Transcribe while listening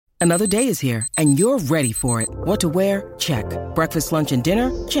Another day is here, and you're ready for it. What to wear? Check. Breakfast, lunch, and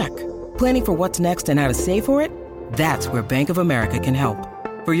dinner? Check. Planning for what's next and how to save for it? That's where Bank of America can help.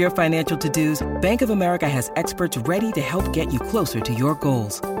 For your financial to-dos, Bank of America has experts ready to help get you closer to your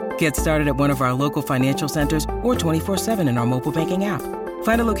goals. Get started at one of our local financial centers or 24/7 in our mobile banking app.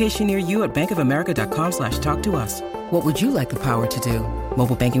 Find a location near you at bankofamerica.com/talktous. What would you like the power to do?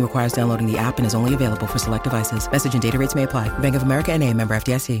 Mobile banking requires downloading the app and is only available for select devices. Message and data rates may apply. Bank of America N.A., member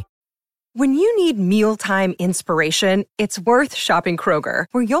FDIC. When you need mealtime inspiration, it's worth shopping Kroger,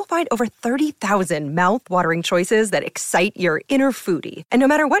 where you'll find over 30,000 mouth-watering choices that excite your inner foodie. And no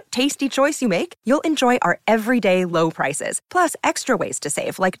matter what tasty choice you make, you'll enjoy our everyday low prices, plus extra ways to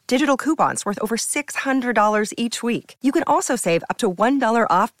save, like digital coupons worth over $600 each week. You can also save up to $1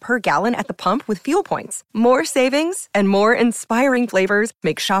 off per gallon at the pump with fuel points. More savings and more inspiring flavors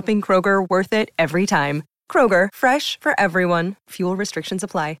make shopping Kroger worth it every time. Kroger, fresh for everyone. Fuel restrictions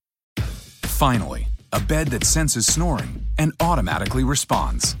apply. Finally, a bed that senses snoring and automatically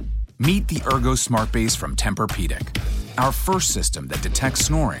responds. Meet the Ergo Smart Base from Tempur-Pedic, our first system that detects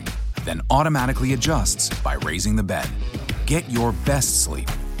snoring, then automatically adjusts by raising the bed. Get your best sleep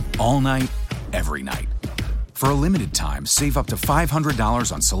all night, every night. For a limited time, save up to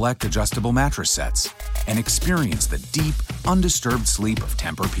 $500 on select adjustable mattress sets and experience the deep, undisturbed sleep of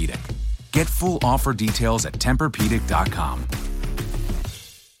Tempur-Pedic. Get full offer details at TempurPedic.com.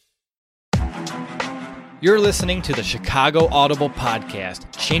 You're listening to the Chicago Audible podcast,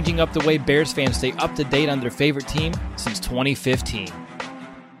 changing up the way Bears fans stay up to date on their favorite team since 2015.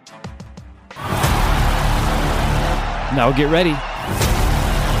 Now get ready,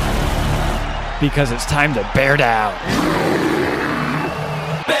 because it's time to bear down.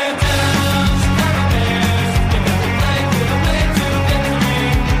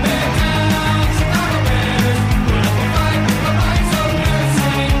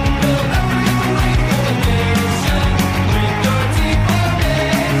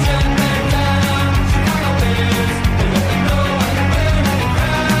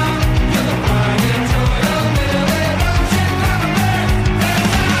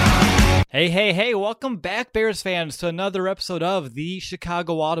 Hey, welcome back, Bears fans, to another episode of the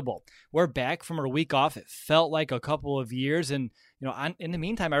Chicago Audible. We're back from our week off. It felt like a couple of years, and in the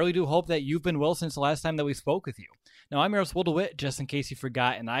meantime, I really do hope that you've been well since the last time that we spoke with you. Now, I'm Eros DeWitt, just in case you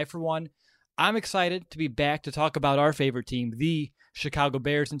forgot, and I, for one, I'm excited to be back to talk about our favorite team, the Chicago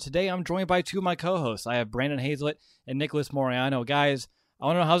Bears, and today I'm joined by two of my co-hosts. I have Brandon Hazlett and Nicholas Moriano. Guys, I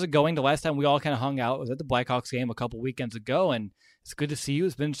want to know, how's it going? The last time we all kind of hung out was at the Blackhawks game a couple weekends ago, and it's good to see you.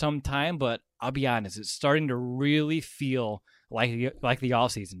 It's been some time, but I'll be honest, it's starting to really feel like the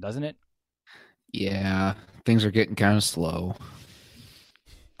offseason, doesn't it? Yeah, things are getting kind of slow.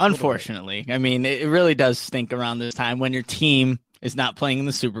 Unfortunately. I mean, it really does stink around this time when your team is not playing in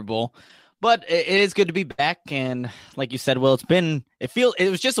the Super Bowl. But it is good to be back, and like you said, Will,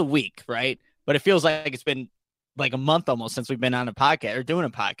 it was just a week, right? But it feels like it's been like a month almost since we've been on a podcast or doing a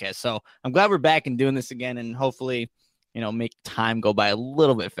podcast. So I'm glad we're back and doing this again, and hopefully, make time go by a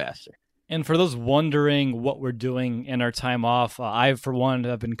little bit faster. And for those wondering what we're doing in our time off, I, for one,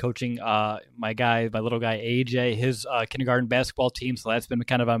 have been coaching my little guy, AJ, his kindergarten basketball team. So that's been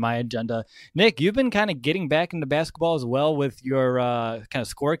kind of on my agenda. Nick, you've been kind of getting back into basketball as well with your kind of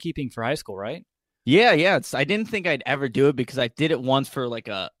scorekeeping for high school, right? Yeah. I didn't think I'd ever do it because I did it once for like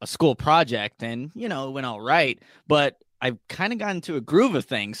a school project, and, it went all right. But I've kind of gotten into a groove of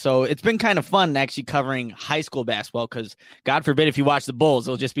things. So it's been kind of fun actually covering high school basketball because, God forbid, if you watch the Bulls,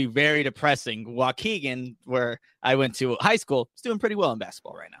 it'll just be very depressing. Waukegan, where I went to high school, is doing pretty well in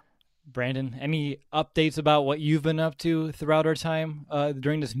basketball right now. Brandon, any updates about what you've been up to throughout our time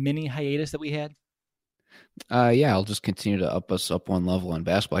during this mini hiatus that we had? Yeah, I'll just continue to up us up one level in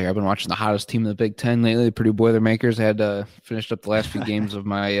basketball here. I've been watching the hottest team in the Big Ten lately, the Purdue Boilermakers. I had finished up the last few games of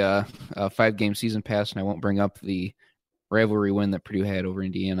my 5-game season pass, and I won't bring up the rivalry win that Purdue had over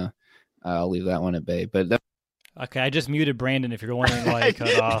Indiana. I'll leave that one at bay. But okay, I just muted Brandon if you're wondering why he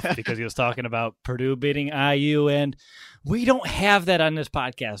cut off, because he was talking about Purdue beating IU, and we don't have that on this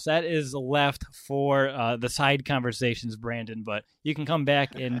podcast. That is left for the side conversations, Brandon, but you can come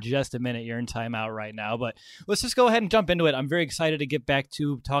back in just a minute. You're in timeout right now, but let's just go ahead and jump into it. I'm very excited to get back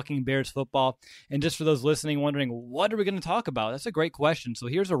to talking Bears football, and just for those listening wondering, what are we going to talk about? That's a great question. So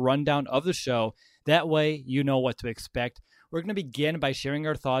here's a rundown of the show. That way you know what to expect. We're going to begin by sharing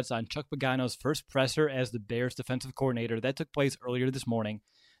our thoughts on Chuck Pagano's first presser as the Bears defensive coordinator. That took place earlier this morning.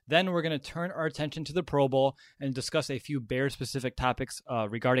 Then we're going to turn our attention to the Pro Bowl and discuss a few Bears-specific topics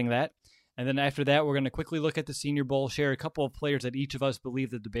regarding that. And then after that, we're going to quickly look at the Senior Bowl, share a couple of players that each of us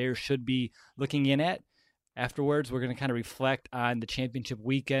believe that the Bears should be looking in at. Afterwards, we're going to kind of reflect on the championship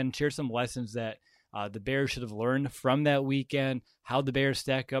weekend, share some lessons that the Bears should have learned from that weekend, how the Bears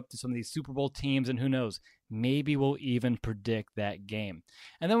stack up to some of these Super Bowl teams, and who knows, maybe we'll even predict that game.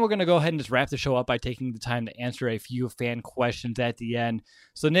 And then we're going to go ahead and just wrap the show up by taking the time to answer a few fan questions at the end.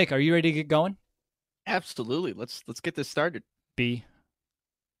 So, Nick, are you ready to get going? Absolutely. Let's get this started. B.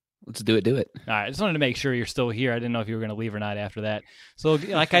 Let's do it. All right. I just wanted to make sure you're still here. I didn't know if you were going to leave or not after that. So,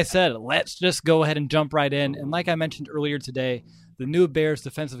 like I said, let's just go ahead and jump right in. And like I mentioned earlier today, the new Bears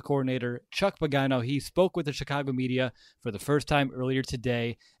defensive coordinator, Chuck Pagano, he spoke with the Chicago media for the first time earlier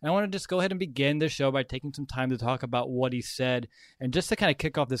today. And I want to just go ahead and begin this show by taking some time to talk about what he said. And just to kind of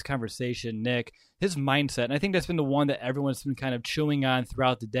kick off this conversation, Nick, his mindset, and I think that's been the one that everyone's been kind of chewing on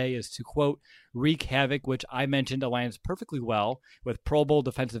throughout the day, is to, quote, wreak havoc, which I mentioned aligns perfectly well with Pro Bowl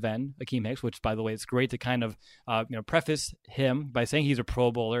defensive end Akeem Hicks, which, by the way, it's great to kind of preface him by saying he's a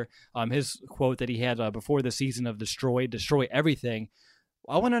Pro Bowler. His quote that he had before the season of destroy everything.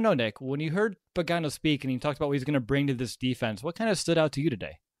 I want to know, Nick, when you heard Pagano speak and he talked about what he's going to bring to this defense, what kind of stood out to you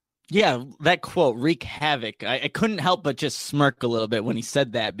today? Yeah, that quote, wreak havoc. I couldn't help but just smirk a little bit when he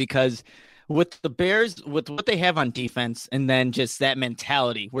said that, because with the Bears, with what they have on defense, and then just that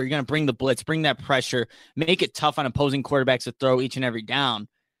mentality where you're going to bring the blitz, bring that pressure, make it tough on opposing quarterbacks to throw each and every down,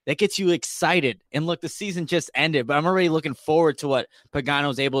 that gets you excited. And look, the season just ended, but I'm already looking forward to what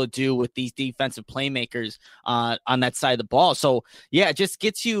Pagano's able to do with these defensive playmakers on that side of the ball. So, yeah, it just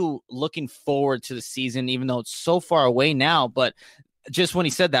gets you looking forward to the season, even though it's so far away now. But just when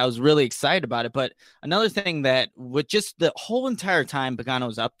he said that, I was really excited about it. But another thing that with just the whole entire time Pagano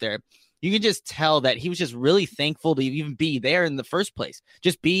was up there, you can just tell that he was just really thankful to even be there in the first place.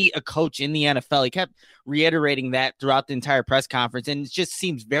 Just be a coach in the NFL. He kept reiterating that throughout the entire press conference, and it just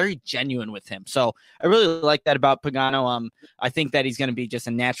seems very genuine with him. So I really like that about Pagano. I think that he's going to be just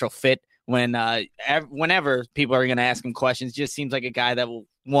a natural fit whenever people are going to ask him questions. Just seems like a guy that will,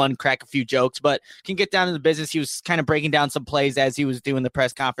 one, crack a few jokes, but can get down to the business. He was kind of breaking down some plays as he was doing the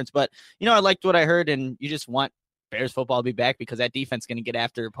press conference. But, I liked what I heard, and you just want Bears football to be back because that defense is going to get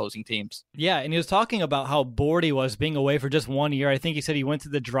after opposing teams. Yeah, and he was talking about how bored he was being away for just 1 year. I think he said he went to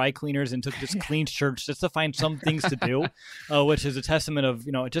the dry cleaners and took just clean shirts just to find some things to do, which is a testament of,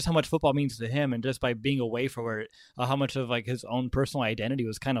 just how much football means to him, and just by being away for it, how much of like his own personal identity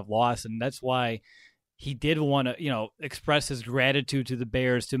was kind of lost. And that's why he did want to, express his gratitude to the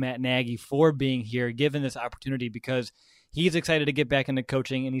Bears, to Matt Nagy, for being here, given this opportunity, because he's excited to get back into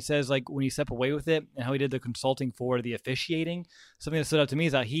coaching. And he says, like, when he stepped away with it and how he did the consulting for the officiating, something that stood out to me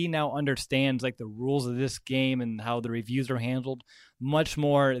is that he now understands like the rules of this game and how the reviews are handled much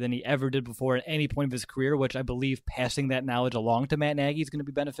more than he ever did before at any point of his career, which I believe passing that knowledge along to Matt Nagy is going to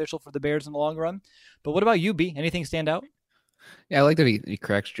be beneficial for the Bears in the long run. But what about you, B? Anything stand out? Yeah, I like that he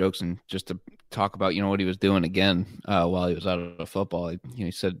cracks jokes, and just to talk about, what he was doing again while he was out of football.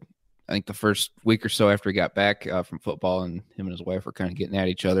 He said, I think the first week or so after he got back from football, and him and his wife were kind of getting at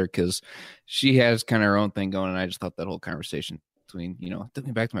each other because she has kind of her own thing going. And I just thought that whole conversation between,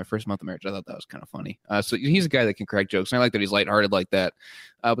 thinking back to my first month of marriage, I thought that was kind of funny. So he's a guy that can crack jokes, and I like that he's lighthearted like that.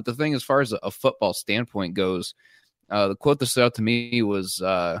 But the thing, as far as a football standpoint goes, the quote that stood out to me was,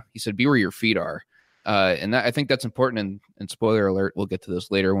 he said, "Be where your feet are." And I think that's important. And spoiler alert, we'll get to this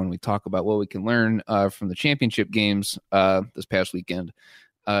later when we talk about what we can learn from the championship games this past weekend.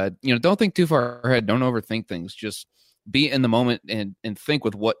 Don't think too far ahead. Don't overthink things. Just be in the moment and think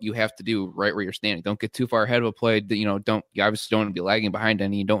with what you have to do right where you're standing. Don't get too far ahead of a play. You obviously don't want to be lagging behind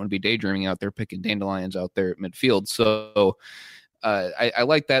any. You don't want to be daydreaming out there, picking dandelions out there at midfield. So I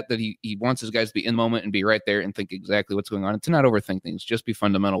like that he wants his guys to be in the moment and be right there and think exactly what's going on, and to not overthink things. Just be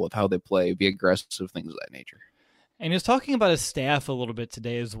fundamental with how they play, be aggressive, things of that nature. And he was talking about his staff a little bit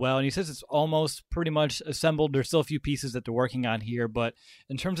today as well. And he says it's almost pretty much assembled. There's still a few pieces that they're working on here. But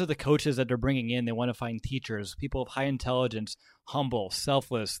in terms of the coaches that they're bringing in, they want to find teachers, people of high intelligence, humble,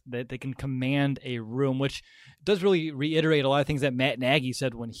 selfless, that they can command a room, which does really reiterate a lot of things that Matt Nagy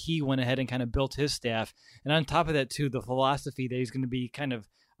said when he went ahead and kind of built his staff. And on top of that, too, the philosophy that he's going to be kind of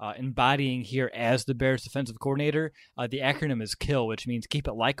embodying here as the Bears defensive coordinator, the acronym is KILL, which means keep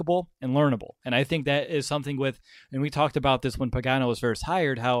it likable and learnable. And I think that is something and we talked about this when Pagano was first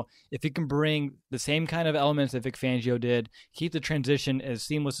hired, how if he can bring the same kind of elements that Vic Fangio did, keep the transition as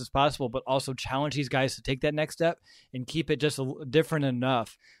seamless as possible, but also challenge these guys to take that next step and keep it just different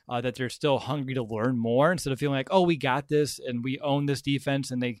enough that they're still hungry to learn more, instead of feeling like, oh, we got this and we own this defense,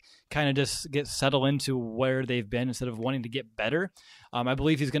 and they kind of just get settled into where they've been instead of wanting to get better. I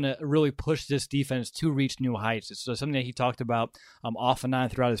believe he's going to really push this defense to reach new heights. It's something that he talked about off and on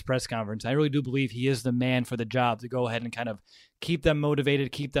throughout his press conference. I really do believe he is the man for the job to go ahead and kind of keep them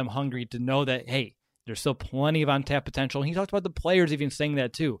motivated, keep them hungry, to know that, hey, There's still plenty of untapped potential. And he talked about the players even saying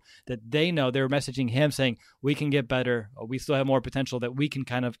that too, that they know they were messaging him saying, we can get better. We still have more potential that we can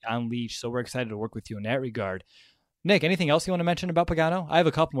kind of unleash. So we're excited to work with you in that regard. Nick, anything else you want to mention about Pagano? I have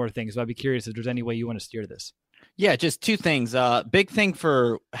a couple more things, but I'd be curious if there's any way you want to steer this. Yeah, just two things. Big thing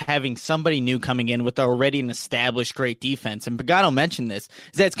for having somebody new coming in with already an established great defense, and Pagano mentioned this,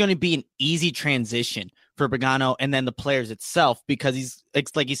 is that it's going to be an easy transition for Pagano and then the players itself, because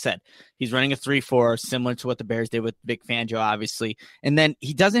it's like he said, he's running a 3-4, similar to what the Bears did with Vic Fangio, obviously. And then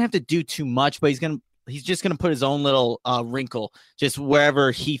he doesn't have to do too much, but he's just going to put his own little wrinkle just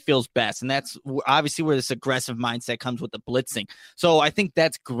wherever he feels best. And that's obviously where this aggressive mindset comes with the blitzing. So I think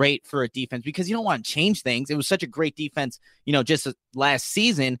that's great for a defense because you don't want to change things. It was such a great defense, just last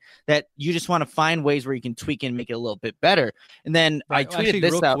season that you just want to find ways where you can tweak it and make it a little bit better. And then I tweeted actually,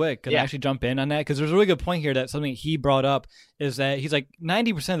 this real out. Quick, can I actually jump in on that? Because there's a really good point here that something he brought up is that he's like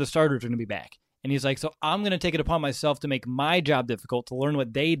 90% of the starters are going to be back. And he's like, so I'm going to take it upon myself to make my job difficult, to learn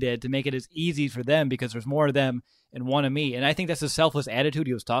what they did, to make it as easy for them because there's more of them and one of me. And I think that's the selfless attitude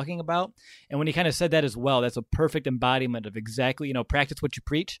he was talking about. And when he kind of said that as well, that's a perfect embodiment of exactly, practice what you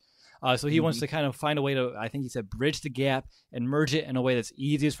preach. So he wants to kind of find a way to, I think he said, bridge the gap and merge it in a way that's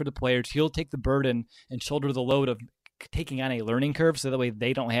easiest for the players. He'll take the burden and shoulder the load of taking on a learning curve so that way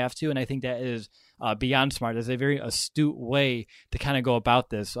they don't have to. And I think that is beyond smart. That's a very astute way to kind of go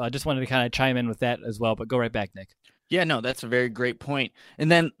about this. So I just wanted to kind of chime in with that as well, but go right back, Nick. Yeah, no, that's a very great point. And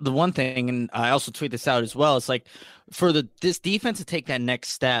then the one thing, and I also tweet this out as well, it's like for this defense to take that next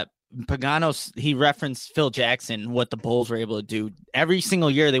step, Pagano, he referenced Phil Jackson, what the Bulls were able to do. Every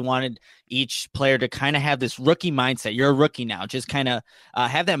single year, they wanted each player to kind of have this rookie mindset. You're a rookie now. Just kind of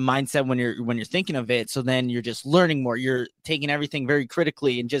have that mindset when you're thinking of it. So then you're just learning more. You're taking everything very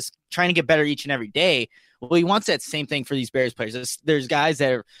critically and just trying to get better each and every day. Well, he wants that same thing for these Bears players. There's guys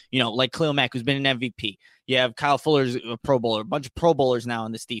that are, like Khalil Mack, who's been an MVP. You have Kyle Fuller's a Pro Bowler, a bunch of Pro Bowlers now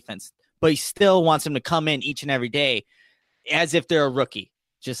in this defense. But he still wants them to come in each and every day as if they're a rookie.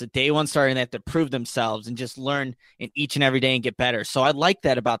 Just a day one starter, and they have to prove themselves and just learn in each and every day and get better. So I like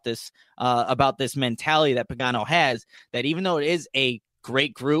that about this mentality that Pagano has, that even though it is a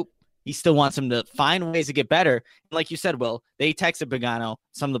great group, he still wants them to find ways to get better. Like you said, Will, they texted Pagano,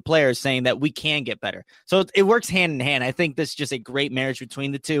 some of the players, saying that we can get better. So it works hand in hand. I think this is just a great marriage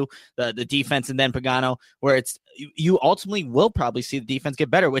between the two, the defense and then Pagano, where it's you ultimately will probably see the defense get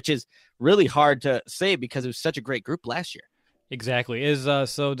better, which is really hard to say because it was such a great group last year. Exactly.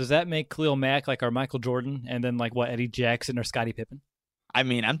 So does that make Khalil Mack like our Michael Jordan and then like Eddie Jackson or Scottie Pippen? I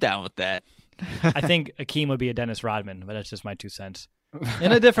mean, I'm down with that. I think Akeem would be a Dennis Rodman, but that's just my 2 cents.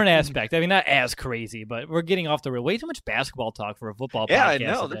 In a different aspect. I mean, not as crazy, but we're getting off the real. Way too much basketball talk for a football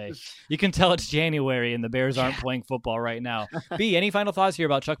podcast today. You can tell it's January and the Bears aren't playing football right now. B, any final thoughts here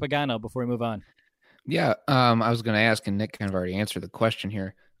about Chuck Pagano before we move on? Yeah, I was going to ask, and Nick kind of already answered the question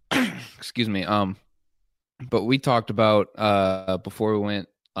here. Excuse me. But we talked about before we went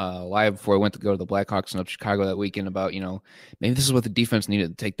live, before I went to go to the Blackhawks and up Chicago that weekend about, maybe this is what the defense needed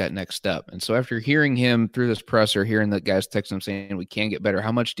to take that next step. And so after hearing him through this presser, hearing the guys text him saying we can get better,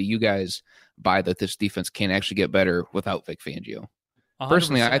 how much do you guys buy that this defense can actually get better without Vic Fangio? 100%.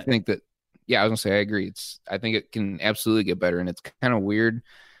 Personally, I think that, I was going to say I agree. I think it can absolutely get better. And it's kind of weird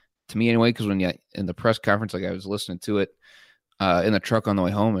to me anyway, because when you in the press conference, like I was listening to it, in the truck on the way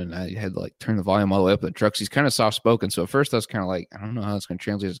home, and I had to turn the volume all the way up in the trucks. He's kind of soft spoken. So at first I was kind of like, I don't know how that's going to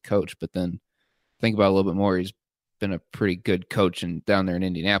translate as a coach, but then think about it a little bit more. He's been a pretty good coach down there in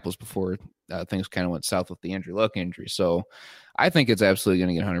Indianapolis before things kind of went south with the Andrew Luck injury. So I think it's absolutely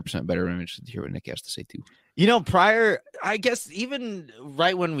going to get 100% better. I'm interested to hear what Nick has to say too. Prior, I guess even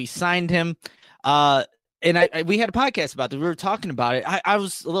right when we signed him, and we had a podcast about this. We were talking about it. I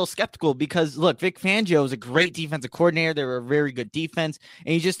was a little skeptical because, look, Vic Fangio is a great defensive coordinator. They were a very good defense,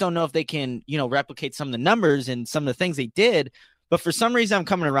 and you just don't know if they can, replicate some of the numbers and some of the things they did. But for some reason, I'm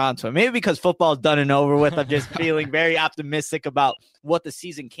coming around to it. Maybe because football's done and over with. I'm just feeling very optimistic about what the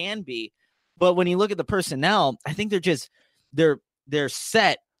season can be. But when you look at the personnel, I think they're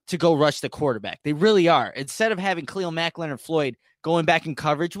set to go rush the quarterback. They really are. Instead of having Khalil Mack, Leonard Floyd going back in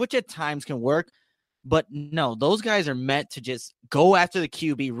coverage, which at times can work. But no, those guys are meant to just go after the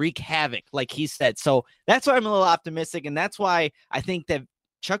QB, wreak havoc, like he said. So that's why I'm a little optimistic, and that's why I think that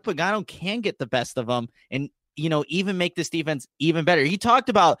Chuck Pagano can get the best of them and, even make this defense even better. He talked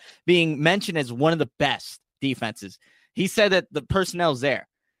about being mentioned as one of the best defenses. He said that the personnel's there.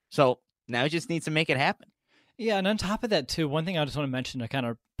 So now he just needs to make it happen. Yeah, and on top of that, too, one thing I just want to mention to kind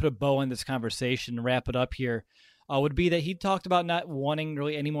of put a bow in this conversation and wrap it up here would be that he talked about not wanting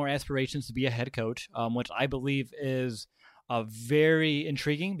really any more aspirations to be a head coach, which I believe is very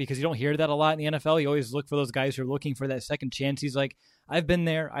intriguing because you don't hear that a lot in the NFL. You always look for those guys who are looking for that second chance. He's like, I've been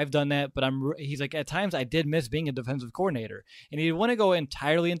there, I've done that, but he's like, at times I did miss being a defensive coordinator. And he didn't want to go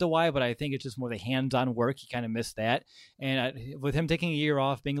entirely into why, but I think it's just more the hands-on work. He kind of missed that. And with him taking a year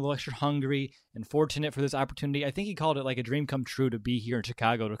off, being a little extra hungry and fortunate for this opportunity, I think he called it like a dream come true to be here in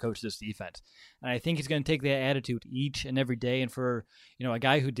Chicago to coach this defense. And I think he's going to take that attitude each and every day. And for, a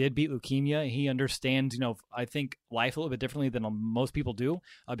guy who did beat leukemia, he understands, I think life a little bit differently than most people do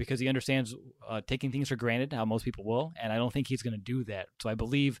because he understands taking things for granted, how most people will. And I don't think he's going to do that. So I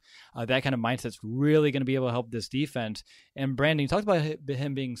believe that kind of mindset's really going to be able to help this defense. And Brandon, you talked about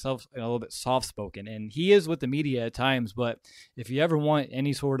him being a little bit soft-spoken, and he is with the media at times, but if you ever want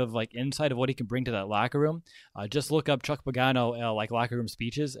any sort of like insight of what he can bring to that locker room, just look up Chuck Pagano, like locker room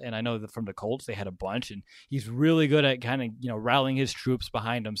speeches. And I know that from the Colts, they had a bunch, and he's really good at kind of, rallying his troops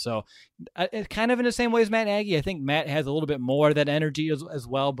behind him. So kind of in the same way as Matt Nagy, I think Matt has a little bit more of that energy as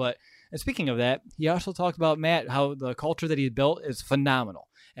well. But and speaking of that, he also talked about Matt, how the culture that he's built is phenomenal.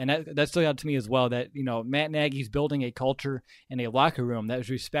 And that stood out to me as well, that, Matt Nagy's building a culture and a locker room that is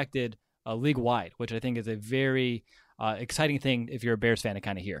respected league-wide, which I think is a very exciting thing if you're a Bears fan to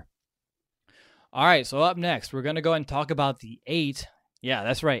kind of hear. All right, so up next, we're going to go and talk about the 8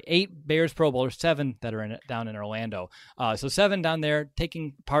 Bears Pro Bowlers, 7 that are down in Orlando. So 7 down there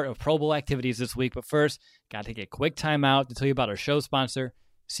taking part of Pro Bowl activities this week. But first, got to take a quick time out to tell you about our show sponsor,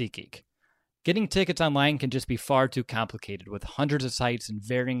 SeatGeek. Getting tickets online can just be far too complicated with hundreds of sites and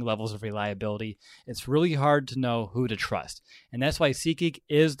varying levels of reliability. It's really hard to know who to trust. And that's why SeatGeek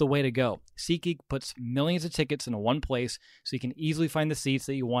is the way to go. SeatGeek puts millions of tickets in one place so you can easily find the seats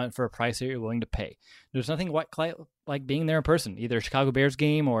that you want for a price that you're willing to pay. There's nothing like being there in person, either a Chicago Bears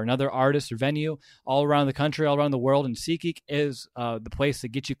game or another artist or venue all around the country, all around the world. And SeatGeek is the place to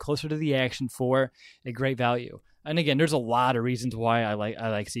get you closer to the action for a great value. And again, there's a lot of reasons why I like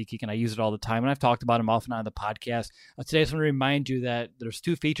SeatGeek, and I use it all the time. And I've talked about them often on the podcast. Today, I just want to remind you that there's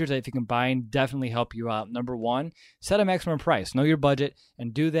 2 features that if you combine, definitely help you out. Number 1, set a maximum price. Know your budget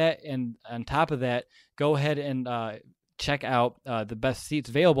and do that. And on top of that, go ahead and check out the best seats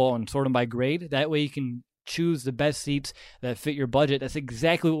available and sort them by grade. That way you can choose the best seats that fit your budget. That's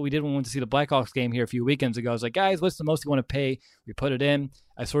exactly what we did when we went to see the Blackhawks game here a few weekends ago. I was like, guys, what's the most you want to pay? We put it in.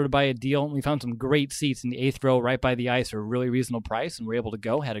 I sorted by a deal, and we found some great seats in the 8th row right by the ice for a really reasonable price, and we're able to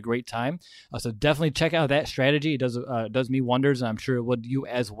go. Had a great time. So definitely check out that strategy. It does me wonders, and I'm sure it would you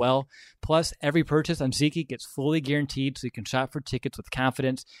as well. Plus, every purchase on SeatGeek gets fully guaranteed, so you can shop for tickets with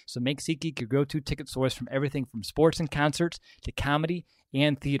confidence. So make SeatGeek your go-to ticket source from everything from sports and concerts to comedy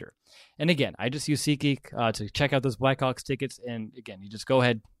and theater. And again, I just use SeatGeek to check out those Blackhawks tickets. And again, you just go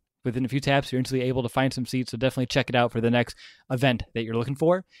ahead. Within a few taps, you're instantly able to find some seats. So definitely check it out for the next event that you're looking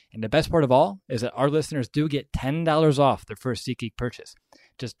for. And the best part of all is that our listeners do get $10 off their first SeatGeek purchase.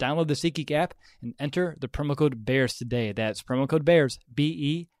 Just download the SeatGeek app and enter the promo code BEARS today. That's promo code BEARS,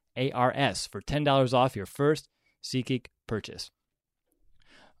 BEARS, for $10 off your first SeatGeek purchase.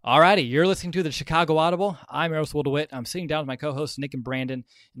 Alrighty, you're listening to the Chicago Audible. I'm Earl DeWitt. I'm sitting down with my co-hosts Nick and Brandon,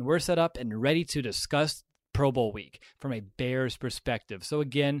 and we're set up and ready to discuss Pro Bowl week from a Bears perspective. So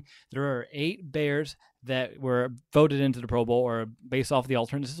again, there are 8 Bears that were voted into the Pro Bowl, or based off the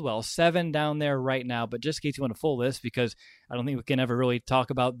alternates as well. 7 down there right now, but just in case you want a full list, because I don't think we can ever really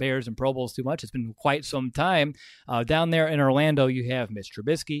talk about Bears and Pro Bowls too much. It's been quite some time. Down there in Orlando, you have Mitch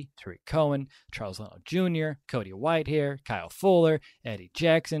Trubisky, Tariq Cohen, Charles Leno Jr., Cody Whitehair, Kyle Fuller, Eddie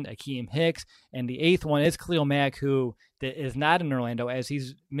Jackson, Akeem Hicks, and the 8th one is Khalil Mack, who is not in Orlando as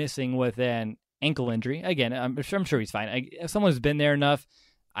he's missing with an ankle injury. Again, I'm sure he's fine. If someone's been there enough,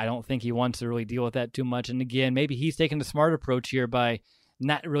 I don't think he wants to really deal with that too much. And again, maybe he's taking the smart approach here by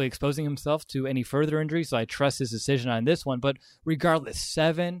not really exposing himself to any further injury. So I trust his decision on this one. But regardless,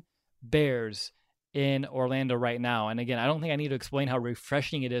 7 Bears in Orlando right now. And again, I don't think I need to explain how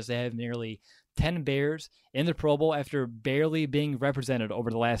refreshing it is to have nearly 10 Bears in the Pro Bowl after barely being represented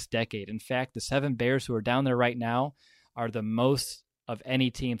over the last decade. In fact, the 7 Bears who are down there right now are the most of any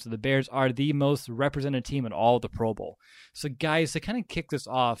team. So the Bears are the most represented team in all of the Pro Bowl. So guys, to kind of kick this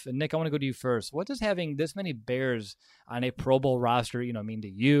off, and Nick, I want to go to you first. What does having this many Bears on a Pro Bowl roster, mean to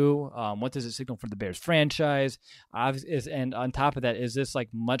you? What does it signal for the Bears franchise? And on top of that, is this like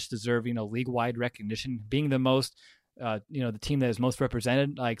much deserved, league-wide recognition, being the most, the team that is most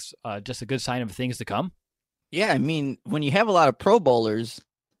represented, just a good sign of things to come? Yeah, I mean, when you have a lot of Pro Bowlers,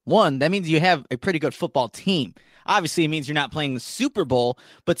 one, that means you have a pretty good football team. Obviously, it means you're not playing the Super Bowl,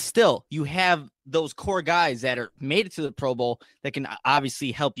 but still, you have those core guys that are made it to the Pro Bowl that can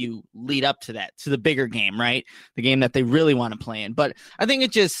obviously help you lead up to that, to the bigger game, right? The game that they really want to play in. But I think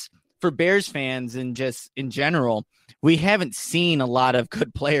it just, for Bears fans and just in general, we haven't seen a lot of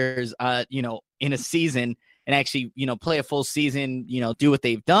good players, in a season and actually, play a full season, do what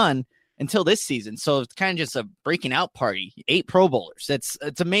they've done until this season. So it's kind of just a breaking out party. 8 Pro Bowlers.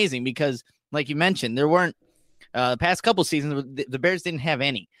 It's amazing because, like you mentioned, there weren't the past couple seasons. The Bears didn't have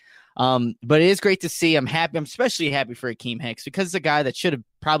any. But it is great to see. I'm happy. I'm especially happy for Akeem Hicks because it's a guy that should have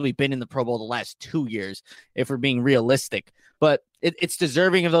probably been in the Pro Bowl the last 2 years, if we're being realistic. But it's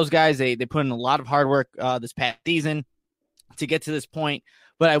deserving of those guys. They put in a lot of hard work this past season to get to this point.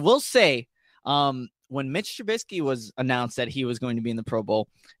 But I will say, when Mitch Trubisky was announced that he was going to be in the Pro Bowl,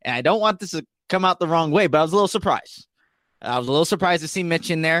 and I don't want this to come out the wrong way, but I was a little surprised. I was a little surprised to see Mitch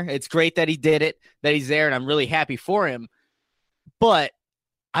in there. It's great that he did it, that he's there, and I'm really happy for him. But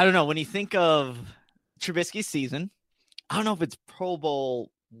I don't know. When you think of Trubisky's season, I don't know if it's Pro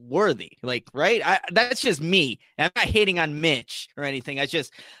Bowl worthy. Right? That's just me. And I'm not hating on Mitch or anything. I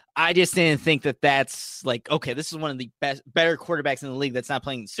just didn't think that that's okay, this is one of the better quarterbacks in the league that's not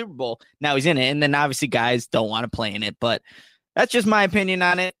playing the Super Bowl. Now he's in it. And then obviously guys don't want to play in it. But that's just my opinion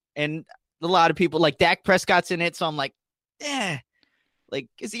on it. And a lot of people Dak Prescott's in it. So I'm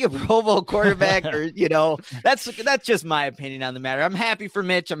is he a Pro Bowl quarterback or, that's just my opinion on the matter. I'm happy for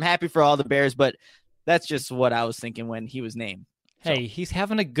Mitch. I'm happy for all the Bears, but that's just what I was thinking when he was named. Hey, he's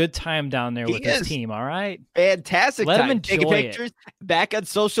having a good time down there with his team. All right. Fantastic. Let time. him enjoy taking pictures back on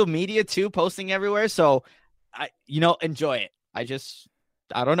social media too, posting everywhere. So enjoy it.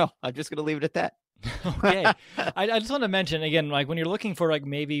 I don't know. I'm just going to leave it at that. Okay. I just want to mention again, when you're looking for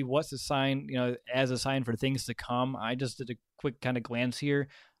maybe what's a sign, as a sign for things to come, I just did a quick kind of glance here.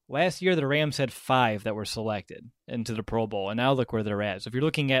 Last year, the Rams had 5 that were selected into the Pro Bowl, and now look where they're at. So if you're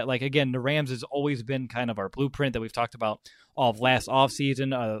looking at, again, the Rams has always been kind of our blueprint that we've talked about all of last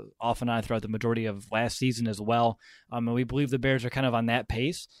offseason, off and on throughout the majority of last season as well. And we believe the Bears are kind of on that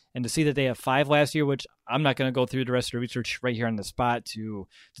pace. And to see that they have 5 last year, which I'm not going to go through the rest of the research right here on the spot to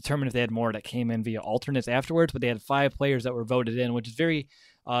determine if they had more that came in via alternates afterwards, but they had 5 players that were voted in, which is very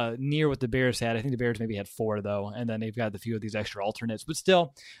near what the Bears had. I think the Bears maybe had 4 though, and then they've got a few of these extra alternates. But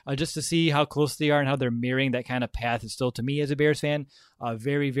still, just to see how close they are and how they're mirroring that kind of path is still, to me as a Bears fan,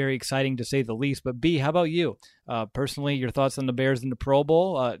 very, very exciting to say the least. But B, how about you? Personally, your thoughts on the Bears in the Pro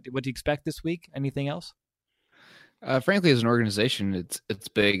Bowl? What do you expect this week? Anything else? Frankly, as an organization, it's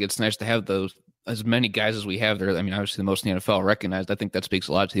big. It's nice to have as many guys as we have there. I mean, obviously the most in the NFL recognized. I think that speaks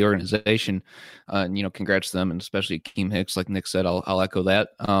a lot to the organization. Congrats to them, and especially Akeem Hicks. Like Nick said, I'll echo that.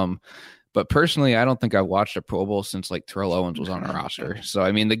 But personally, I don't think I've watched a Pro Bowl since Terrell Owens was on our roster. So,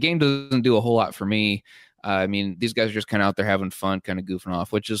 I mean, the game doesn't do a whole lot for me. I mean, these guys are just kind of out there having fun, kind of goofing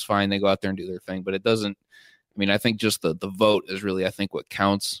off, which is fine. They go out there and do their thing, but it doesn't. I mean, I think just the vote is really, I think, what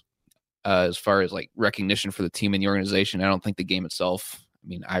counts as far as recognition for the team and the organization. I don't think the game itself. I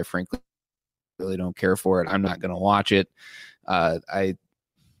mean, I frankly really don't care for it. I'm not going to watch it. I'm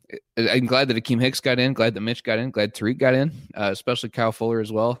glad that Akeem Hicks got in, glad that Mitch got in, glad Tariq got in, especially Kyle Fuller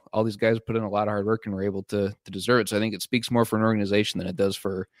as well. All these guys put in a lot of hard work and were able to deserve it. So I think it speaks more for an organization than it does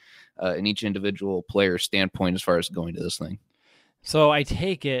for in each individual player's standpoint as far as going to this thing. So I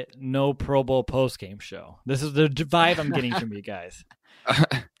take it no Pro Bowl post-game show. This is the vibe I'm getting from you guys.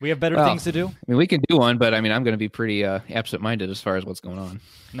 We have better things to do? I mean, we can do one, but I mean, I'm going to be pretty absent-minded as far as what's going on.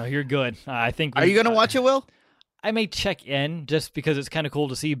 No, you're good. I think. Are you going to watch it, Will? I may check in just because it's kind of cool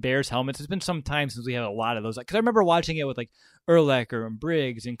to see Bears helmets. It's been some time since we had a lot of those. Because I remember watching it with Urlacher and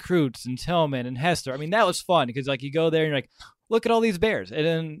Briggs and Kreutz and Tillman and Hester. I mean, that was fun because you go there and you're look at all these Bears. And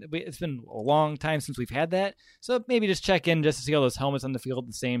then it's been a long time since we've had that. So maybe just check in just to see all those helmets on the field at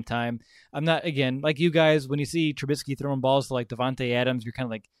the same time. I'm not, again, like you guys, when you see Trubisky throwing balls to Devontae Adams, you're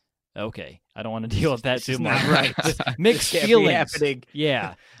kind of okay, I don't want to deal with that too much. Right. Mixed feelings.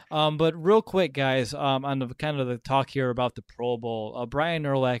 Yeah. But real quick, guys, on the kind of the talk here about the Pro Bowl, Brian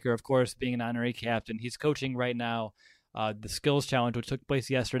Urlacher, of course, being an honorary captain, he's coaching right now the Skills Challenge, which took place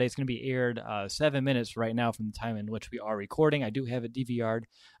yesterday. It's going to be aired 7 minutes right now from the time in which we are recording. I do have it DVR'd,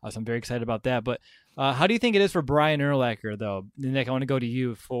 so I'm very excited about that. But how do you think it is for Brian Urlacher, though? Nick, I want to go to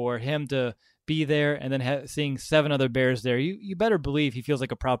you. For him to be there and then seeing 7 other Bears there, you better believe he feels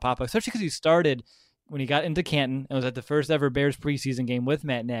like a proud papa, especially because he started when he got into Canton and was at the first ever Bears preseason game with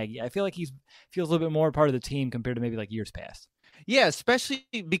Matt Nagy. I feel like he feels a little bit more part of the team compared to maybe years past. Yeah, especially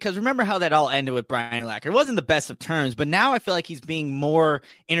because remember how that all ended with Brian Urlacher. It wasn't the best of terms, but now I feel like he's being more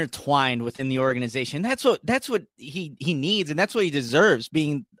intertwined within the organization. That's what he needs, and that's what he deserves,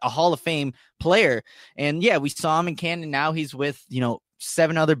 being a Hall of Fame player. And yeah, we saw him in Canton. Now he's with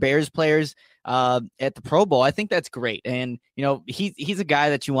 7 other Bears players. at the Pro Bowl. I think that's great. And, he's a guy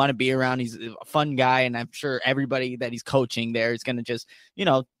that you want to be around. He's a fun guy. And I'm sure everybody that he's coaching there is going to just,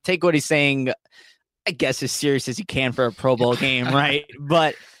 take what he's saying, I guess, as serious as you can for a Pro Bowl game. Right.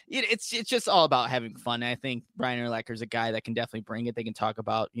 But it's just all about having fun. And I think Brian Urlacher is a guy that can definitely bring it. They can talk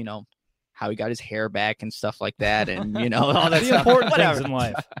about, how he got his hair back and stuff like that. And, all that stuff. Important things in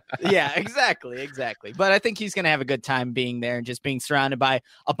life. Yeah, exactly. But I think he's going to have a good time being there and just being surrounded by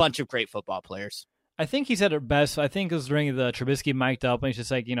a bunch of great football players. I think he said it best. I think it was during the Trubisky mic'd up, and he's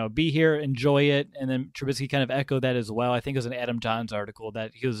just like, be here, enjoy it. And then Trubisky kind of echoed that as well. I think it was an Adam Johns article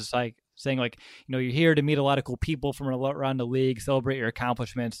that he was just like saying, like, you're here to meet a lot of cool people from around the league, celebrate your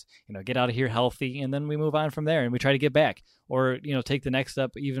accomplishments, get out of here healthy, and then we move on from there and we try to get back or, take the next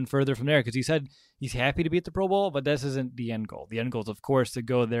step even further from there. Because he said he's happy to be at the Pro Bowl, but this isn't the end goal. The end goal is, of course, to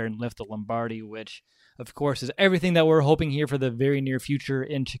go there and lift the Lombardi, which, of course, is everything that we're hoping here for the very near future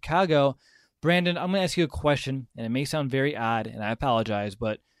in Chicago. Brandon, I'm going to ask you a question, and it may sound very odd, and I apologize,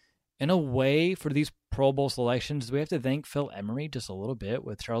 but in a way, for these Pro Bowl selections, do we have to thank Phil Emery just a little bit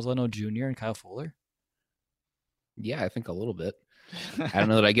with Charles Leno Jr. and Kyle Fuller? Yeah, I think a little bit. I don't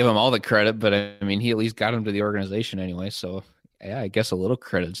know that I give him all the credit, but I mean, he at least got him to the organization anyway. So, yeah, I guess a little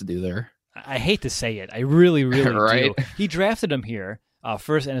credit's due there. I hate to say it. I really, really right? do. He drafted him here,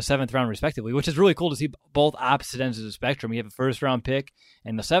 first and a seventh round, respectively, which is really cool to see both opposite ends of the spectrum. We have a first round pick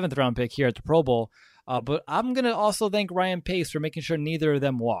and the seventh round pick here at the Pro Bowl. But I'm going to also thank Ryan Pace for making sure neither of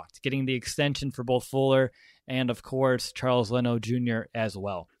them walked, getting the extension for both Fuller and, of course, Charles Leno Jr. as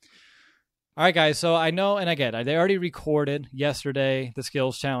well. All right, guys, so I know, and again, they already recorded yesterday the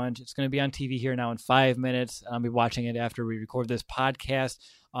Skills Challenge. It's going to be on TV here now in 5 minutes. I'll be watching it after we record this podcast.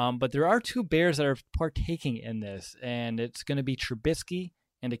 But there are two Bears that are partaking in this, and it's going to be Trubisky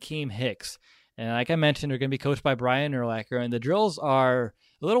and Akeem Hicks. And like I mentioned, they're going to be coached by Brian Urlacher, and the drills are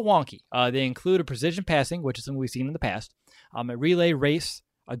a little wonky. They include a precision passing, which is something we've seen in the past, a relay race,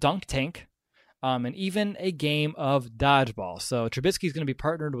 a dunk tank, and even a game of dodgeball. So Trubisky is going to be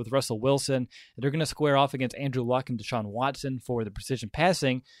partnered with Russell Wilson. They're going to square off against Andrew Luck and Deshaun Watson for the precision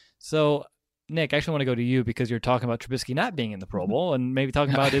passing. So, Nick, I actually want to go to you because you're talking about Trubisky not being in the Pro Bowl and maybe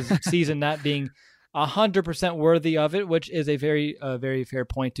talking about his season not being 100% worthy of it, which is a very fair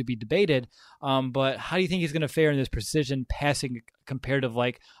point to be debated. But how do you think he's going to fare in this precision passing comparative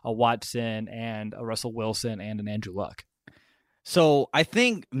like a Watson and a Russell Wilson and an Andrew Luck? So I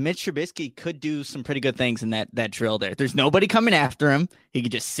think Mitch Trubisky could do some pretty good things in that drill there. There's nobody coming after him. He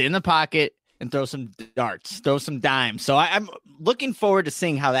could just sit in the pocket and throw some darts, throw some dimes. So I'm looking forward to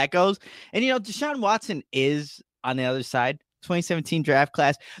seeing how that goes. And, Deshaun Watson is on the other side. 2017 draft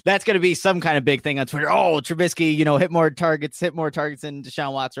class. That's going to be some kind of big thing on Twitter. Oh, Trubisky, hit more targets than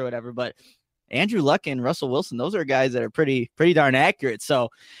Deshaun Watson or whatever. But Andrew Luck and Russell Wilson, those are guys that are pretty darn accurate. So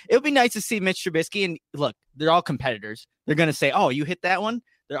it'll be nice to see Mitch Trubisky. And look, they're all competitors. They're going to say, oh, you hit that one.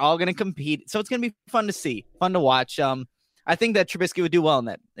 They're all going to compete. So it's going to be fun to see, fun to watch. I think that Trubisky would do well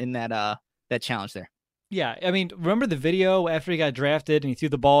in that challenge there. Yeah, I mean, remember the video after he got drafted and he threw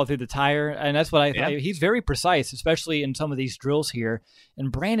the ball through the tire? And that's what I thought. He's very precise, especially in some of these drills here.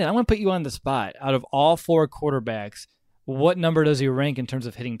 And Brandon, I'm going to put you on the spot. Out of all four quarterbacks, what number does he rank in terms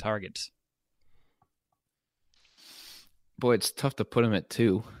of hitting targets? Boy, it's tough to put him at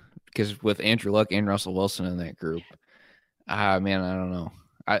 2 because with Andrew Luck and Russell Wilson in that group, man, I don't know.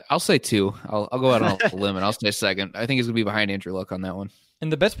 I'll say 2. I'll go out on a limb and I'll say second. I think he's going to be behind Andrew Luck on that one.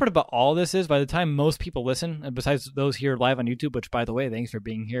 And the best part about all this is by the time most people listen, and besides those here live on YouTube, which, by the way, thanks for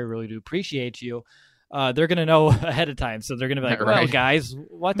being here. Really do appreciate you. They're going to know ahead of time. So they're going to be like, well, guys,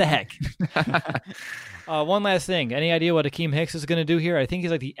 what the heck? One last thing. Any idea what Akeem Hicks is going to do here? I think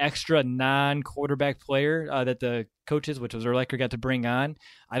he's like the extra non-quarterback player that the coaches, which was Urlacher, got to bring on.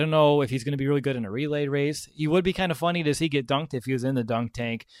 I don't know if he's going to be really good in a relay race. He would be kind of funny to see get dunked if he was in the dunk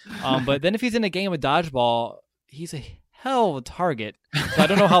tank. But then if he's in a game of dodgeball, he's a hell of a target. So I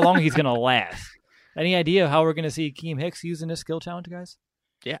don't know how long he's going to last. Any idea how we're going to see Akeem Hicks using this skill challenge, guys?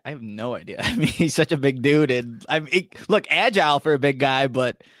 Yeah, I have no idea. I mean, he's such a big dude, and look agile for a big guy,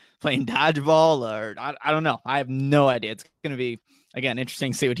 but playing dodgeball or I don't know. I have no idea. It's going to be, again,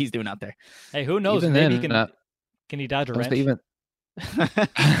 interesting to see what he's doing out there. Hey, who knows? Even Maybe then, can he dodge a wrench?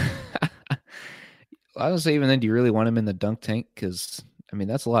 I would say even then, do you really want him in the dunk tank? Because I mean,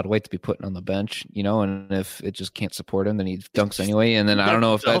 that's a lot of weight to be putting on the bench, and if it just can't support him, then he dunks anyway. And then I don't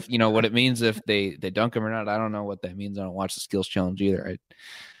know if that, what it means if they dunk him or not. I don't know what that means. I don't watch the skills challenge either.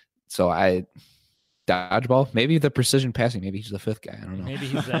 So I dodgeball. Maybe the precision passing. Maybe he's the fifth guy. I don't know. Maybe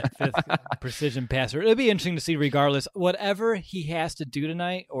he's that fifth precision passer. It'll be interesting to see regardless. Whatever he has to do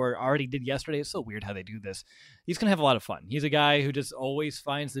tonight or already did yesterday, it's so weird how they do this. He's going to have a lot of fun. He's a guy who just always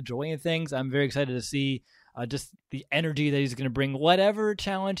finds the joy in things. I'm very excited to see just the energy that he's going to bring, whatever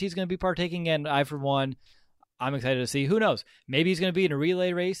challenge he's going to be partaking in. I, for one, I'm excited to see. Who knows? Maybe he's going to be in a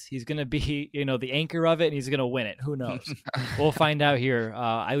relay race. He's going to be, the anchor of it, and he's going to win it. Who knows? We'll find out here.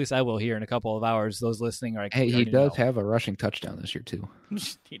 At least I will here in a couple of hours. Those listening are. Hey, he does have a rushing touchdown this year too.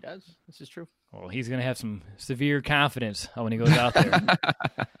 He does. This is true. Well, he's going to have some severe confidence when he goes out there.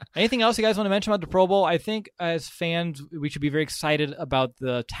 Anything else you guys want to mention about the Pro Bowl? I think as fans, we should be very excited about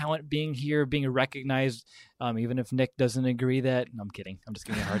the talent being here, being recognized, even if Nick doesn't agree that. No, I'm kidding. I'm just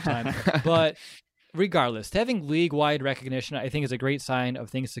giving you a hard time. But regardless, having league-wide recognition, I think, is a great sign of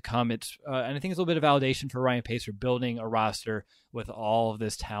things to come. It's and I think it's a little bit of validation for Ryan Pace for building a roster with all of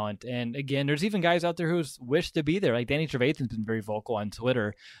this talent. And again, there's even guys out there who's wished to be there. Like Danny Trevathan's been very vocal on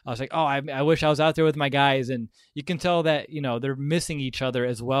Twitter. I was like, I wish I was out there with my guys. And you can tell that, they're missing each other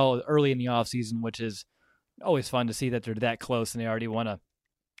as well early in the offseason, which is always fun to see that they're that close and they already want to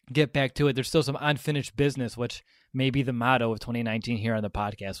get back to it. There's still some unfinished business, which may be the motto of 2019 here on the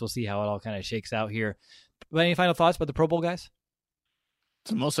podcast. We'll see how it all kind of shakes out here. But any final thoughts about the Pro Bowl, guys?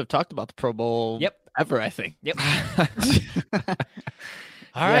 It's the most I've talked about the Pro Bowl ever, I think. Yep.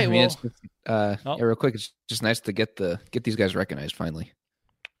 All right. It's real quick. It's just nice to get these guys recognized finally.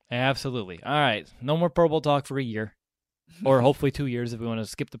 Absolutely. All right. No more Pro Bowl talk for a year. Or hopefully 2 years if we want to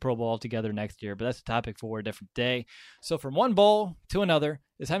skip the Pro Bowl altogether next year. But that's a topic for a different day. So from one bowl to another,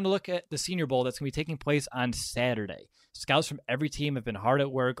 it's time to look at the Senior Bowl that's going to be taking place on Saturday. Scouts from every team have been hard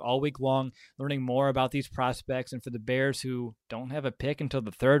at work all week long, learning more about these prospects. And for the Bears, who don't have a pick until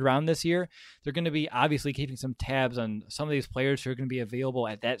the third round this year, they're going to be obviously keeping some tabs on some of these players who are going to be available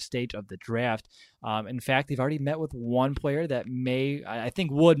at that stage of the draft. In fact, they've already met with one player that I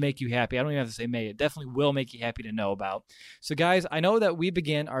think would make you happy. I don't even have to say may. It definitely will make you happy to know about. So, guys, I know that we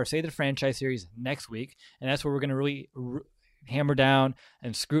begin our Say the Franchise series next week, and that's where we're going to really hammer down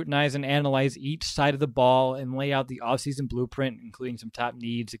and scrutinize and analyze each side of the ball and lay out the offseason blueprint, including some top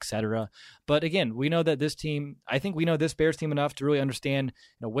needs, etc. But again, we know that this team, I think we know this Bears team enough to really understand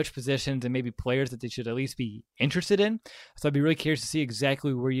which positions and maybe players that they should at least be interested in. So I'd be really curious to see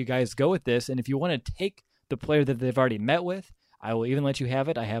exactly where you guys go with this. And if you want to take the player that they've already met with, I will even let you have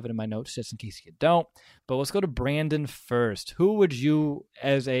it. I have it in my notes just in case you don't. But let's go to Brandon first. Who would you,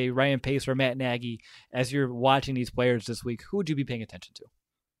 as a Ryan Pace or Matt Nagy, as you're watching these players this week, who would you be paying attention to?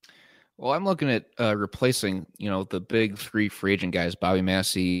 Well, I'm looking at replacing, the big three free agent guys, Bobby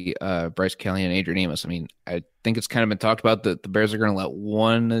Massey, Bryce Callahan, and Adrian Amos. I mean, I think it's kind of been talked about that the Bears are going to let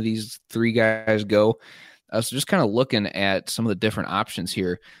one of these three guys go. So just kind of looking at some of the different options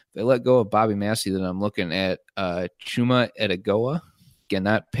here. If they let go of Bobby Massey, then I'm looking at Chuma Edegoa. Again,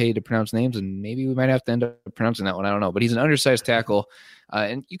 not paid to pronounce names, and maybe we might have to end up pronouncing that one. I don't know. But he's an undersized tackle,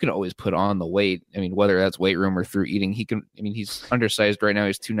 and you can always put on the weight. I mean, whether that's weight room or through eating, he's undersized right now.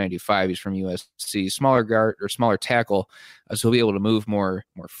 He's 295. He's from USC. Smaller guard or smaller tackle, so he'll be able to move more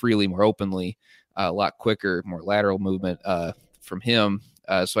freely, more openly, a lot quicker, more lateral movement from him.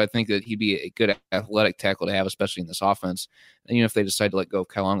 So I think that he'd be a good athletic tackle to have, especially in this offense. And if they decide to let go of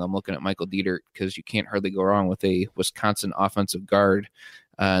Kyle Long, I'm looking at Michael Dietert because you can't hardly go wrong with a Wisconsin offensive guard.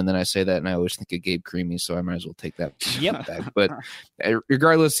 And then I say that, and I always think of Gabe Creamy, so I might as well take that back. But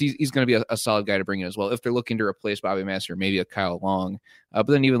regardless, he's going to be a solid guy to bring in as well if they're looking to replace Bobby Massey or maybe a Kyle Long. But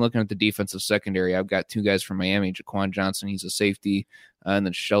then even looking at the defensive secondary, I've got two guys from Miami, Jaquan Johnson, he's a safety, and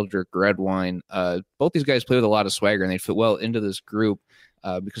then Sheldrick Redwine. Both these guys play with a lot of swagger, and they fit well into this group.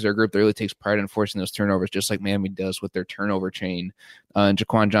 Because their group that really takes pride in forcing those turnovers, just like Miami does with their turnover chain. And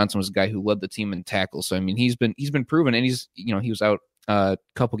Jaquan Johnson was a guy who led the team in tackles. So I mean, he's been proven, and he's he was out a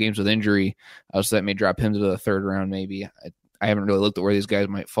couple games with injury, so that may drop him to the third round. Maybe I haven't really looked at where these guys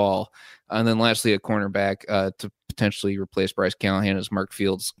might fall. And then lastly, a cornerback to potentially replace Bryce Callahan, as Mark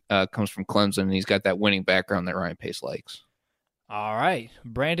Fields comes from Clemson, and he's got that winning background that Ryan Pace likes. All right.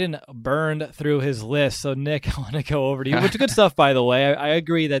 Brandon burned through his list. So, Nick, I want to go over to you, which is good stuff, by the way. I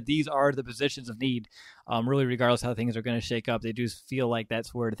agree that these are the positions of need, really, regardless how things are going to shake up. They do feel like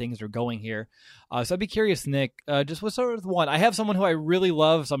that's where things are going here. So I'd be curious, Nick, just what sort of one? I have someone who I really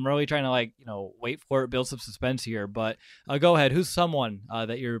love, so I'm really trying to, wait for it, build some suspense here. But go ahead. Who's someone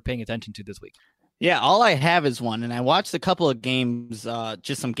that you're paying attention to this week? Yeah, all I have is one, and I watched a couple of games,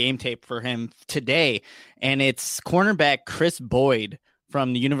 just some game tape for him today, and it's cornerback Chris Boyd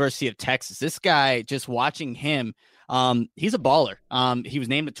from the University of Texas. This guy, just watching him, he's a baller. He was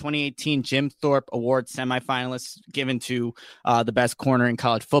named the 2018 Jim Thorpe Award semifinalist, given to the best corner in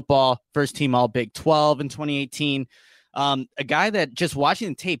college football, first team All Big 12 in 2018. A guy that, just watching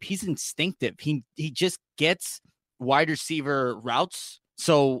the tape, he's instinctive. He just gets wide receiver routes.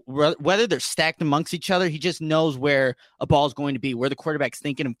 So whether they're stacked amongst each other, he just knows where a ball is going to be, where the quarterback's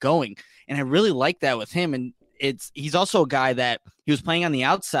thinking of going. And I really like that with him. And he's also a guy that he was playing on the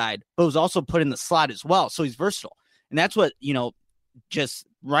outside, but was also put in the slot as well. So he's versatile. And that's what, just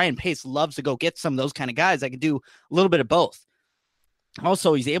Ryan Pace loves to go get some of those kind of guys that can do a little bit of both.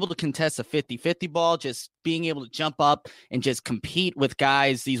 Also, he's able to contest a 50-50 ball, just being able to jump up and just compete with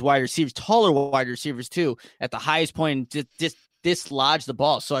guys, these wide receivers, taller wide receivers too, at the highest point, and just dislodge the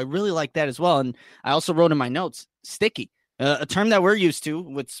ball. So I really like that as well. And I also wrote in my notes, sticky, a term that we're used to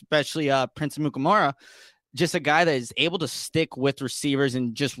with especially Prince Mukamura, just a guy that is able to stick with receivers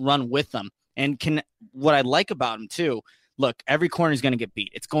and just run with them. And what I like about him too, look, every corner is going to get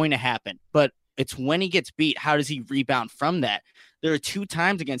beat. It's going to happen, but it's when he gets beat, how does he rebound from that? There are 2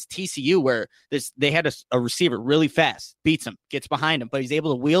 times against TCU where they had a receiver really fast, beats him, gets behind him, but he's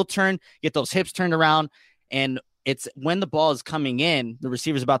able to wheel turn, get those hips turned around. And it's when the ball is coming in, the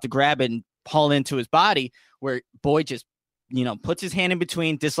receiver's about to grab it and haul into his body, where Boyd just, puts his hand in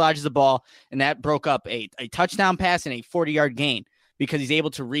between, dislodges the ball, and that broke up a touchdown pass and a 40-yard gain because he's able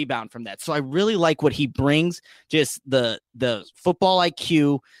to rebound from that. So I really like what he brings, just the football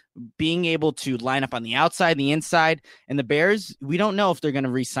IQ, being able to line up on the outside, the inside. And the Bears, we don't know if they're going to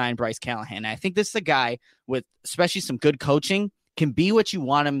re-sign Bryce Callahan. I think this is a guy with especially some good coaching, can be what you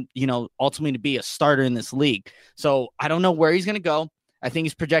want him, ultimately to be a starter in this league. So I don't know where he's going to go. I think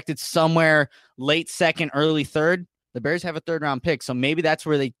he's projected somewhere late second, early third. The Bears have a 3rd-round pick, so maybe that's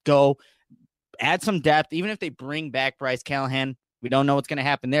where they go, add some depth. Even if they bring back Bryce Callahan, we don't know what's going to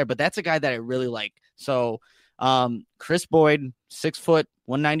happen there, but that's a guy that I really like. So Chris Boyd, 6 foot,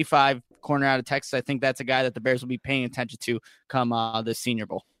 195, corner out of Texas. I think that's a guy that the Bears will be paying attention to come the Senior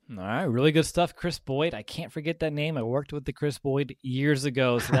Bowl. All right, really good stuff, Chris Boyd. I can't forget that name. I worked with the Chris Boyd years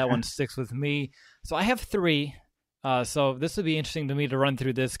ago, so that one sticks with me. So I have 3. So this would be interesting to me to run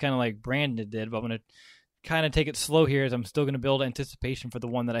through this kind of like Brandon did, but I'm going to kind of take it slow here as I'm still going to build anticipation for the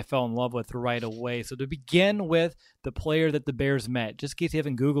one that I fell in love with right away. So to begin with, the player that the Bears met, just in case you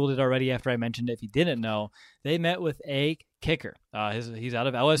haven't Googled it already after I mentioned it, if you didn't know, they met with a kicker. He's out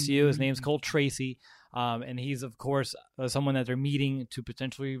of LSU. His name's Cole Tracy. And he's, of course, someone that they're meeting to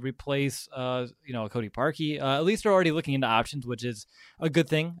potentially replace, Cody Parkey. At least they're already looking into options, which is a good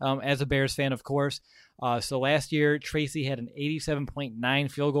thing as a Bears fan, of course. So last year, Tracy had an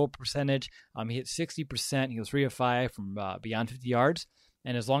 87.9 field goal percentage. He hit 60%. He was 3 of 5 from beyond 50 yards.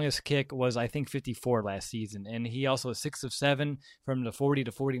 And his longest kick was, I think, 54 last season. And he also was 6 of 7 from the 40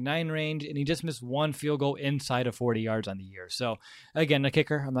 to 49 range. And he just missed 1 field goal inside of 40 yards on the year. So, again, a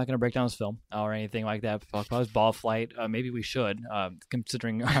kicker. I'm not going to break down his film or anything like that. Talk about his ball flight. Maybe we should,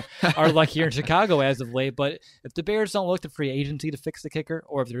 considering our luck here in Chicago as of late. But if the Bears don't look to free agency to fix the kicker,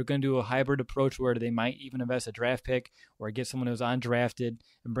 or if they're going to do a hybrid approach where they might even invest a draft pick or get someone who's undrafted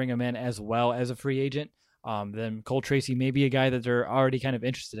and bring him in as well as a free agent, then Cole Tracy may be a guy that they're already kind of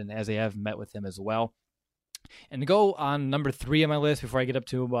interested in, as they have met with him as well. And to go on number 3 on my list before I get up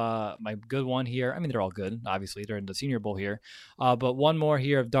to my good one here. I mean, they're all good. Obviously, they're in the Senior Bowl here. But one more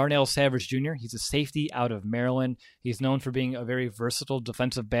here of Darnell Savage Jr. He's a safety out of Maryland. He's known for being a very versatile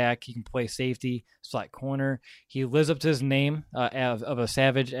defensive back. He can play safety, slot corner. He lives up to his name of a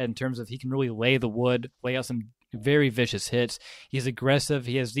Savage in terms of he can really lay the wood, lay out some very vicious hits. He's aggressive.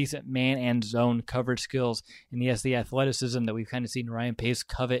 He has decent man and zone coverage skills, and he has the athleticism that we've kind of seen Ryan Pace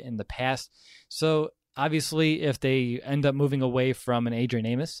covet in the past. So obviously, if they end up moving away from an Adrian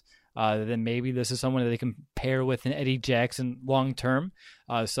Amos, then maybe this is someone that they can pair with an Eddie Jackson long term.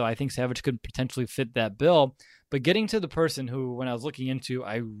 So I think Savage could potentially fit that bill. But getting to the person who, when I was looking into,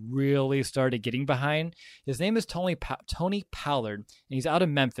 I really started getting behind, his name is Tony Pollard, and he's out of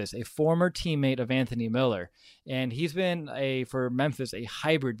Memphis, a former teammate of Anthony Miller. And he's been, for Memphis, a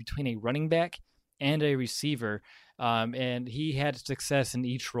hybrid between a running back and a receiver. And he had success in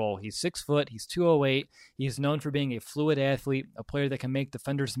each role. He's 6 foot. He's 208. He's known for being a fluid athlete, a player that can make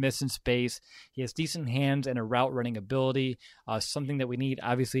defenders miss in space. He has decent hands and a route running ability, something that we need,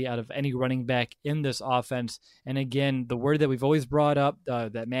 obviously, out of any running back in this offense. And again, the word that we've always brought up,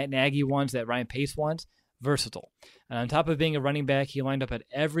 that Matt Nagy wants, that Ryan Pace wants, versatile. And on top of being a running back, he lined up at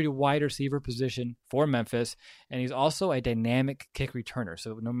every wide receiver position for Memphis, and he's also a dynamic kick returner.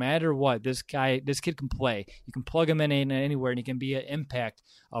 So no matter what, this kid can play. You can plug him in anywhere, and he can be an impact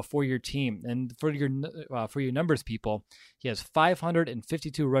for your team. And for your numbers people, he has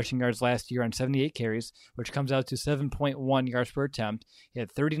 552 rushing yards last year on 78 carries, which comes out to 7.1 yards per attempt. He had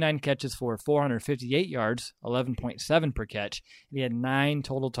 39 catches for 458 yards, 11.7 per catch, and he had 9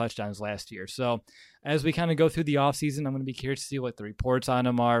 total touchdowns last year. So as we kind of go through the offseason, I'm going to be curious to see what the reports on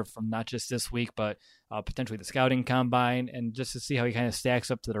him are from not just this week, but potentially the scouting combine, and just to see how he kind of stacks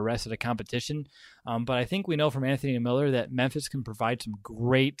up to the rest of the competition. But I think we know from Anthony Miller that Memphis can provide some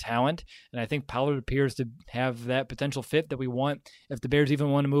great talent, and I think Pollard appears to have that potential fit that we want if the Bears even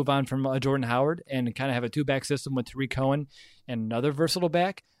want to move on from Jordan Howard and kind of have a two-back system with Tariq Cohen and another versatile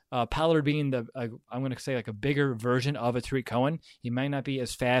back. Pollard being I'm going to say like a bigger version of a Tariq Cohen. He might not be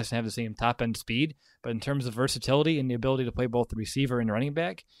as fast and have the same top-end speed, but in terms of versatility and the ability to play both the receiver and running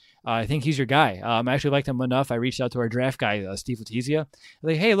back, I think he's your guy. I actually liked him enough. I reached out to our draft guy, Steve Letizia.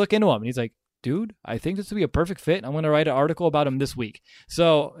 Like, hey, look into him. And he's like, dude, I think this would be a perfect fit. I'm going to write an article about him this week.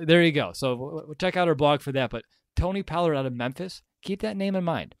 So there you go. So we'll check out our blog for that. But Tony Pollard out of Memphis, keep that name in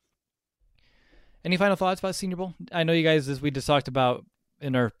mind. Any final thoughts about Senior Bowl? I know you guys, as we just talked about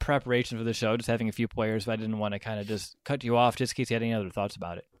in our preparation for the show, just having a few players, but I didn't want to kind of just cut you off just in case you had any other thoughts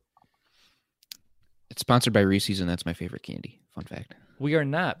about it. It's sponsored by Reese's, and that's my favorite candy. Fun fact. We are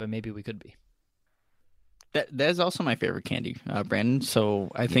not, but maybe we could be. That is also my favorite candy, Brandon.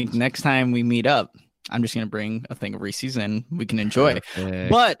 So I think next time we meet up, I'm just going to bring a thing of Reese's and we can enjoy it.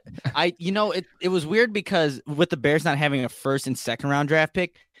 But it was weird because with the Bears not having a first and second round draft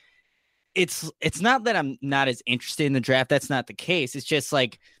pick, it's not that I'm not as interested in the draft. That's not the case. It's just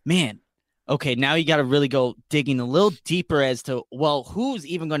like, man, okay, now you got to really go digging a little deeper as to, well, who's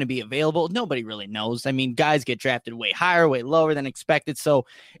even going to be available? Nobody really knows. I mean, guys get drafted way higher, way lower than expected. So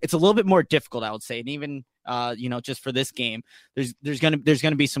it's a little bit more difficult, I would say. And even, just for this game, there's going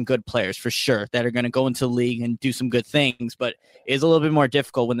to be some good players for sure that are going to go into the league and do some good things, but it's a little bit more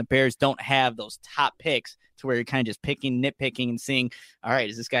difficult when the Bears don't have those top picks to where you're kind of just nitpicking and seeing, all right,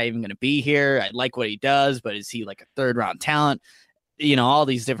 is this guy even going to be here? I like what he does, but is he like a third round talent? All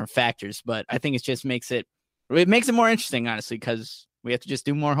these different factors, but I think it just makes it more interesting, honestly, because we have to just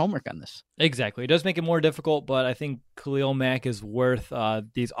do more homework on this. Exactly. It does make it more difficult, but I think Khalil Mack is worth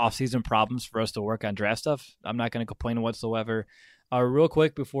these offseason problems for us to work on draft stuff. I'm not going to complain whatsoever. Real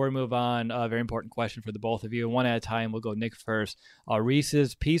quick before we move on, a very important question for the both of you. One at a time. We'll go Nick first.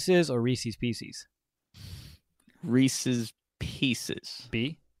 Reese's Pieces or Reese's Pieces? Reese's Pieces.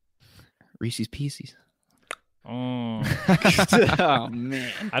 B? Reese's Pieces. Oh. Oh,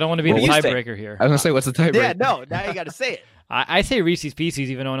 man. I don't want to be the tiebreaker here. I was going to say, what's the tiebreaker? Yeah, no, now you got to say it. I say Reese's Pieces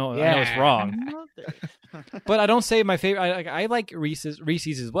even though I know it's wrong. But I don't say my favorite. I like Reese's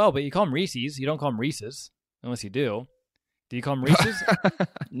as well, but you call them Reese's. You don't call them Reese's unless you do. Do you call them Reese's?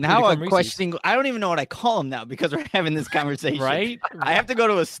 Now I'm questioning. I don't even know what I call them now because we're having this conversation. Right? I have to go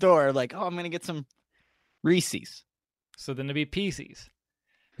to a store like, I'm going to get some Reese's. So then it'd be Pieces.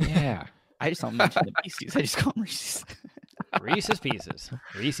 Yeah. I just don't mention the Pieces. I just call them Reese's. Reese's Pieces.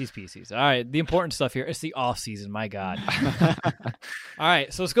 Reese's Pieces. All right. The important stuff here. It's the off season. My God. All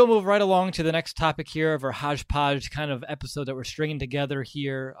right. So let's go move right along to the next topic here of our hodgepodge kind of episode that we're stringing together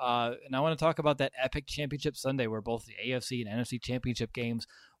here. And I want to talk about that epic championship Sunday where both the AFC and NFC championship games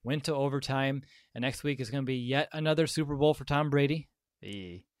went to overtime. And next week is going to be yet another Super Bowl for Tom Brady.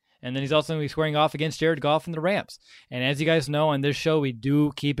 And then he's also going to be squaring off against Jared Goff and the Rams. And as you guys know, on this show, we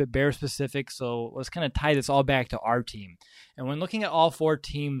do keep it Bear-specific, so let's kind of tie this all back to our team. And when looking at all four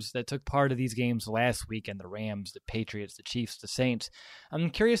teams that took part of these games last weekend, the Rams, the Patriots, the Chiefs, the Saints, I'm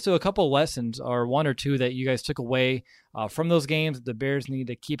curious to a couple of lessons, or one or two that you guys took away from those games that the Bears need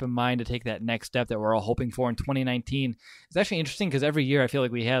to keep in mind to take that next step that we're all hoping for in 2019. It's actually interesting because every year I feel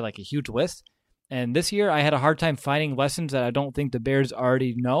like we had like a huge list. And this year, I had a hard time finding lessons that I don't think the Bears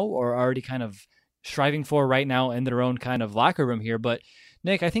already know or already kind of striving for right now in their own kind of locker room here. But,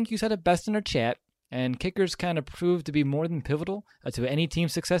 Nick, I think you said it best in our chat, and kickers kind of proved to be more than pivotal to any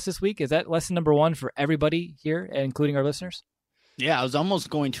team's success this week. Is that lesson number one for everybody here, including our listeners? Yeah, I was almost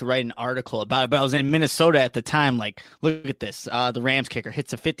going to write an article about it, but I was in Minnesota at the time. Like, look at this. The Rams kicker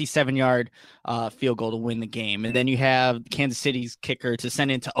hits a 57-yard field goal to win the game. And then you have Kansas City's kicker to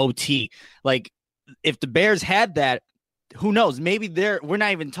send into OT. Like, if the Bears had that, who knows? Maybe we're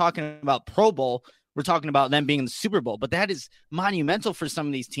not even talking about Pro Bowl. We're talking about them being in the Super Bowl. But that is monumental for some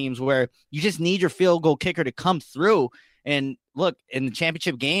of these teams where you just need your field goal kicker to come through. And look, in the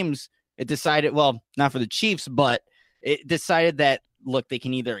championship games, it decided, well, not for the Chiefs, but it decided that look, they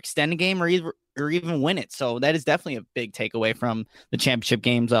can either extend a game or even win it. So that is definitely a big takeaway from the championship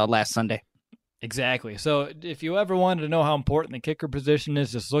games last Sunday. Exactly. So if you ever wanted to know how important the kicker position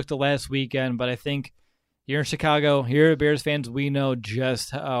is, just look to last weekend. But I think here in Chicago, here at Bears fans, we know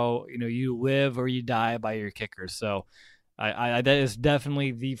just how you live or you die by your kickers. So that is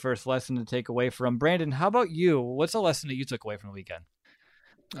definitely the first lesson to take away from. Brandon, how about you? What's the lesson that you took away from the weekend?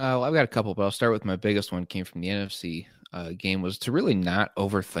 Well, I've got a couple, but I'll start with my biggest one. Came from the NFC game, was to really not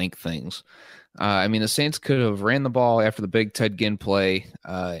overthink things. The Saints could have ran the ball after the big Ted Ginn play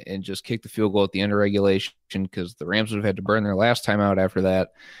and just kicked the field goal at the end of regulation, because the Rams would have had to burn their last time out after that.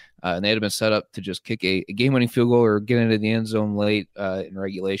 And they'd have been set up to just kick a game-winning field goal or get into the end zone late in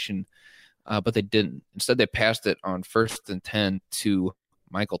regulation. But they didn't. Instead, they passed it on 1st and 10 to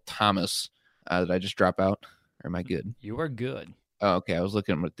Michael Thomas. Did I just drop out? Or am I good? You are good. Oh, okay. I was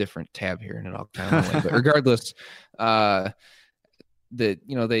looking at a different tab here and it all kind of went. But regardless, they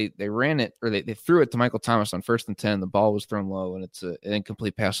ran it, or they threw it to Michael Thomas on 1st and 10. The ball was thrown low, and it's an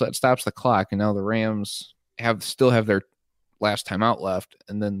incomplete pass. So that stops the clock, and now the Rams still have their last time out left,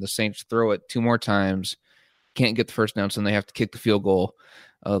 and then the Saints throw it 2 more times, can't get the first down, so then they have to kick the field goal.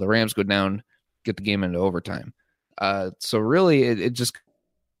 The Rams go down, get the game into overtime. So really, it just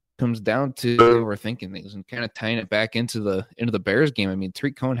comes down to overthinking things and kind of tying it back into the Bears game.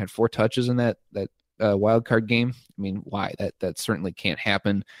 Tariq Cohen had 4 touches in that wild card game. Why? That certainly can't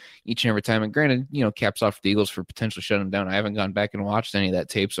happen each and every time. And granted, caps off the Eagles for potentially shutting them down. I haven't gone back and watched any of that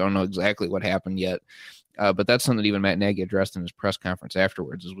tape, so I don't know exactly what happened yet. But that's something that even Matt Nagy addressed in his press conference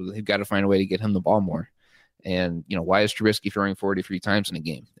afterwards, is they've got to find a way to get him the ball more. And, why is Trubisky throwing 43 times in a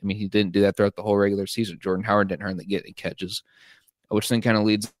game? He didn't do that throughout the whole regular season. Jordan Howard didn't hardly get any catches, which then kind of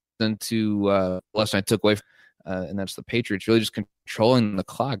leads into lesson I took away, and that's the Patriots really just controlling the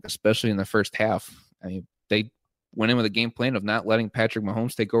clock, especially in the first half. They went in with a game plan of not letting Patrick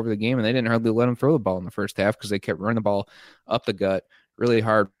Mahomes take over the game, and they didn't hardly let him throw the ball in the first half because they kept running the ball up the gut really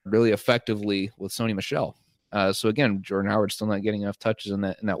hard, really effectively with Sony Michel. So again, Jordan Howard still not getting enough touches in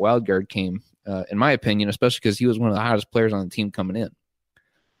that wild card game, in my opinion, especially because he was one of the hottest players on the team coming in.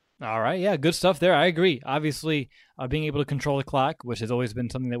 All right. Yeah, good stuff there. I agree. Obviously, being able to control the clock, which has always been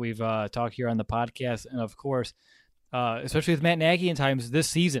something that we've talked here on the podcast. And of course, especially with Matt Nagy in times this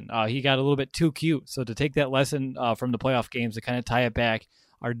season, he got a little bit too cute. So to take that lesson from the playoff games to kind of tie it back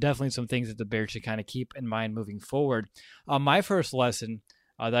are definitely some things that the Bears should kind of keep in mind moving forward. My first lesson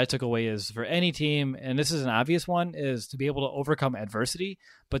that I took away is for any team, and this is an obvious one, is to be able to overcome adversity.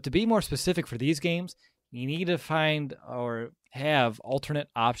 But to be more specific for these games, you need to find or have alternate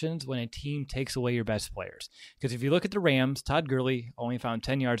options when a team takes away your best players. Because if you look at the Rams, Todd Gurley only found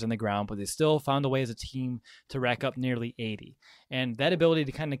 10 yards on the ground, but they still found a way as a team to rack up nearly 80. And that ability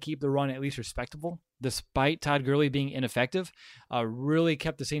to kind of keep the run at least respectable, despite Todd Gurley being ineffective, really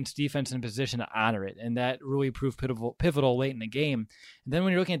kept the Saints defense in a position to honor it. And that really proved pivotal late in the game. And then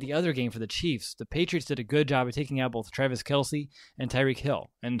when you're looking at the other game for the Chiefs, the Patriots did a good job of taking out both Travis Kelce and Tyreek Hill.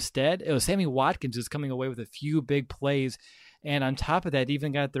 Instead, it was Sammy Watkins who's coming away with a few big plays. And on top of that,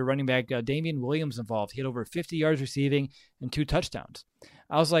 even got their running back, Damian Williams, involved. He had over 50 yards receiving and 2 touchdowns.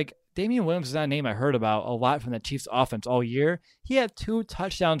 I was like, Damian Williams is not a name I heard about a lot from the Chiefs offense all year. He had 2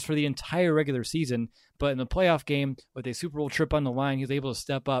 touchdowns for the entire regular season, but in the playoff game with a Super Bowl trip on the line, he was able to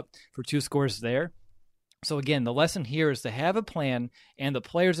step up for 2 scores there. So again, the lesson here is to have a plan and the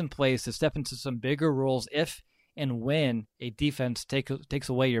players in place to step into some bigger roles if and when a defense takes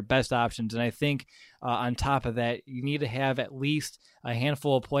away your best options. And I think on top of that, you need to have at least a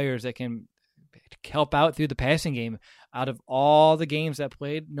handful of players that can help out through the passing game. Out of all the games that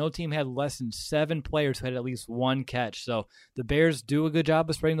played, no team had less than 7 players who had at least 1 catch. So the Bears do a good job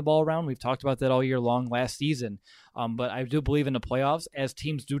of spreading the ball around. We've talked about that all year long last season. But I do believe in the playoffs, as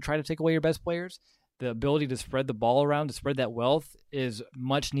teams do try to take away your best players, the ability to spread the ball around, to spread that wealth, is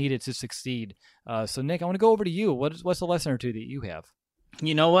much needed to succeed. So, Nick, I want to go over to you. What's the lesson or two that you have?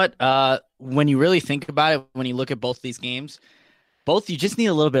 You know what? When you really think about it, when you look at both these games, you just need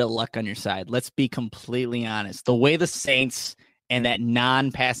a little bit of luck on your side. Let's be completely honest. The way the Saints and that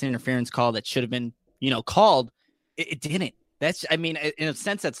non-pass interference call that should have been, called, it didn't. In a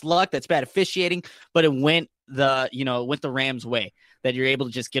sense, that's luck. That's bad officiating, but it went the Rams' way, that you're able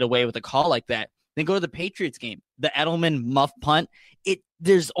to just get away with a call like that. Then go to the Patriots game, the Edelman muff punt.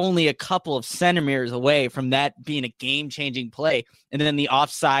 There's only a couple of centimeters away from that being a game-changing play. And then the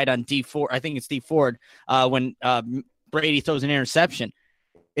offside on D Ford, I think it's D Ford, when Brady throws an interception.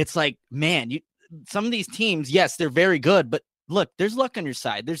 It's like, man, some of these teams, yes, they're very good, but look, there's luck on your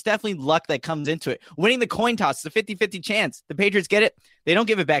side. There's definitely luck that comes into it. Winning the coin toss is a 50-50 chance. The Patriots get it. They don't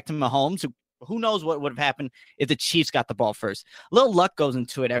give it back to Mahomes, who Who knows what would have happened if the Chiefs got the ball first? A little luck goes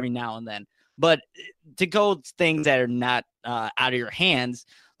into it every now and then. But to go things that are not out of your hands,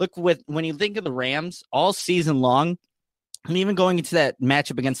 look, when you think of the Rams all season long, and even going into that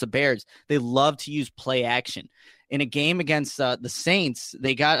matchup against the Bears, they love to use play action. In a game against the Saints,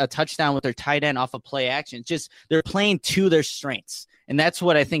 they got a touchdown with their tight end off of play action. It's just they're playing to their strengths. And that's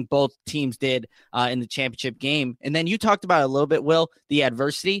what I think both teams did in the championship game. And then you talked about it a little bit, Will, the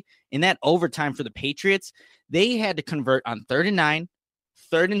adversity. In that overtime for the Patriots, they had to convert on 3rd and 9,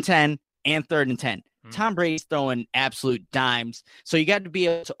 3rd and 10, and 3rd and 10. Tom Brady's throwing absolute dimes. So you got to be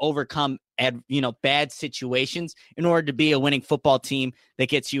able to overcome bad situations in order to be a winning football team that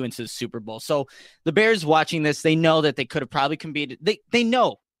gets you into the Super Bowl. So the Bears watching this, they know that they could have probably competed. They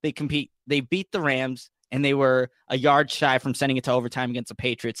know they compete. They beat the Rams, and they were a yard shy from sending it to overtime against the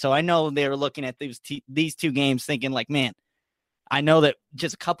Patriots. So I know they were looking at these two games thinking like, man, I know that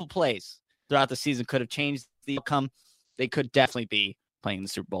just a couple plays throughout the season could have changed the outcome. They could definitely be playing in the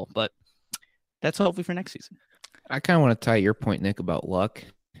Super Bowl, but that's hopefully for next season. I kind of want to tie your point, Nick, about luck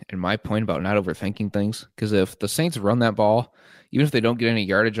and my point about not overthinking things. Because if the Saints run that ball, even if they don't get any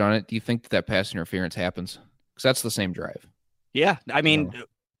yardage on it, do you think that pass interference happens? Because that's the same drive. Yeah, I mean,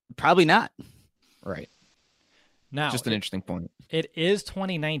 probably not. Right. Now, just an interesting point. It is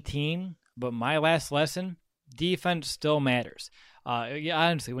 2019, but my last lesson, defense still matters.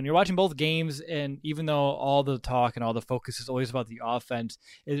 Honestly, when you're watching both games, and even though all the talk and all the focus is always about the offense,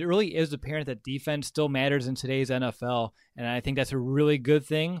 it really is apparent that defense still matters in today's NFL, and I think that's a really good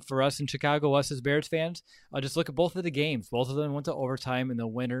thing for us in Chicago, us as Bears fans. Just look at both of the games. Both of them went to overtime, and the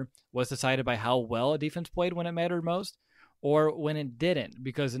winner was decided by how well a defense played when it mattered most, or when it didn't.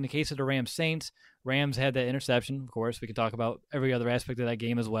 Because in the case of the Rams-Saints, Rams had that interception. Of course, we can talk about every other aspect of that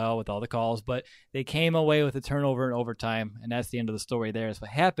game as well with all the calls, but they came away with a turnover in overtime, and that's the end of the story there. That's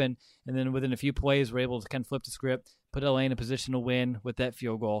what happened, and then within a few plays, we're able to kind of flip the script, put LA in a position to win with that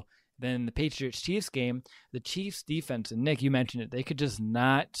field goal. Then the Patriots-Chiefs game, the Chiefs defense, and Nick, you mentioned it, they could just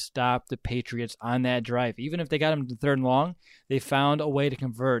not stop the Patriots on that drive. Even if they got them to 3rd and long, they found a way to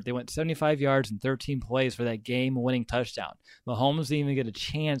convert. They went 75 yards in 13 plays for that game-winning touchdown. Mahomes didn't even get a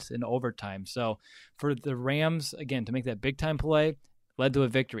chance in overtime. So for the Rams, again, to make that big-time play led to a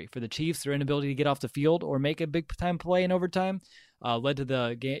victory. For the Chiefs, their inability to get off the field or make a big-time play in overtime led to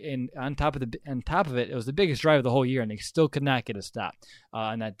the game. And on top of it, it was the biggest drive of the whole year, and they still could not get a stop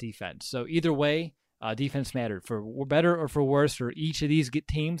on that defense. So either way, defense mattered. For better or for worse, for each of these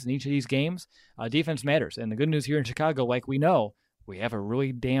teams and each of these games, defense matters. And the good news here in Chicago, like we know, we have a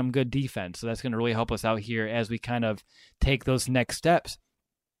really damn good defense. So that's going to really help us out here as we kind of take those next steps.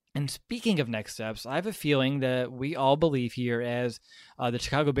 And speaking of next steps, I have a feeling that we all believe here as the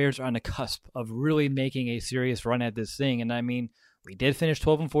Chicago Bears are on the cusp of really making a serious run at this thing. And I mean, we did finish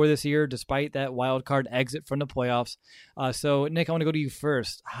 12-4 this year, despite that wild card exit from the playoffs. So, Nick, I want to go to you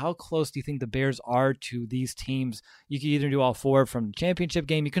first. How close do you think the Bears are to these teams? You can either do all 4 from the championship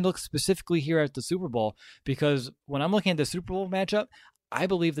game. You can look specifically here at the Super Bowl, because when I'm looking at the Super Bowl matchup, I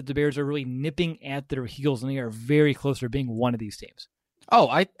believe that the Bears are really nipping at their heels, and they are very close to being one of these teams. Oh,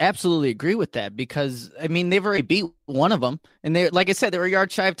 I absolutely agree with that, because, I mean, they've already beat one of them. And they, like I said, they were a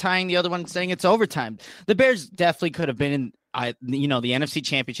yard shy of tying the other one, saying it's overtime. The Bears definitely could have been in the NFC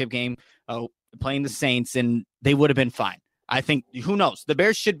Championship game, playing the Saints, and they would have been fine. I think, who knows? The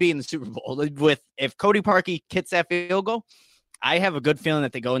Bears should be in the Super Bowl. If Cody Parkey hits that field goal, I have a good feeling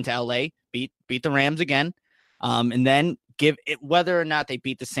that they go into LA, beat the Rams again, and then give it, whether or not they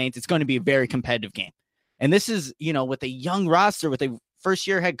beat the Saints, it's going to be a very competitive game. And this is, with a young roster, with a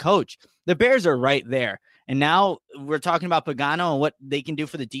first-year head coach, the Bears are right there. And now we're talking about Pagano and what they can do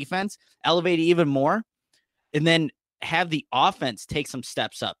for the defense, elevate it even more, and then have the offense take some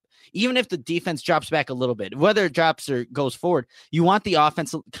steps up. Even if the defense drops back a little bit, whether it drops or goes forward, you want the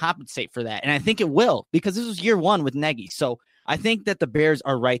offense to compensate for that. And I think it will, because this was year 1 with Nagy. So I think that the Bears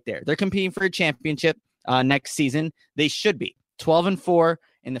are right there. They're competing for a championship next season. They should be 12-4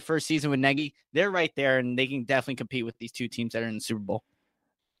 in the first season with Nagy. They're right there, and they can definitely compete with these two teams that are in the Super Bowl.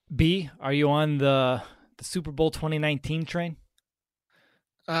 B, are you on the Super Bowl 2019 train?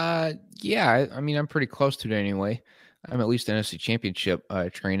 Yeah, I mean, I'm pretty close to it anyway. I'm at least NFC Championship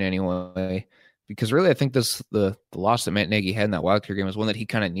train anyway, because really I think the loss that Matt Nagy had in that wildcard game was one that he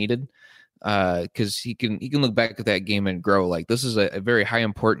kind of needed, because he can look back at that game and grow. Like, this is a very high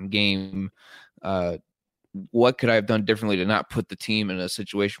important game. What could I have done differently to not put the team in a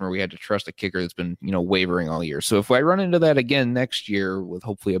situation where we had to trust a kicker that's been, wavering all year? So if I run into that again next year with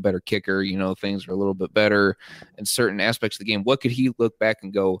hopefully a better kicker, things are a little bit better in certain aspects of the game, what could he look back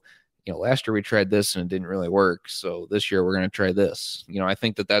and go, last year we tried this and it didn't really work. So this year we're going to try this. I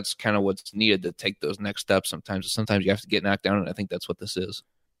think that that's kind of what's needed to take those next steps. Sometimes you have to get knocked down, and I think that's what this is.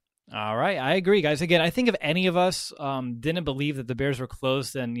 All right, I agree, guys. Again, I think if any of us didn't believe that the Bears were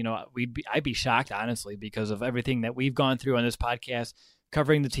close, then I'd be shocked, honestly, because of everything that we've gone through on this podcast,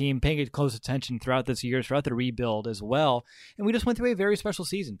 covering the team, paying close attention throughout this year, throughout the rebuild as well. And we just went through a very special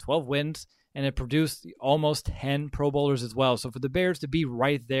season, 12 wins, and it produced almost 10 Pro Bowlers as well. So for the Bears to be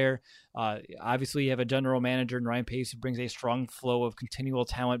right there, obviously you have a general manager in Ryan Pace who brings a strong flow of continual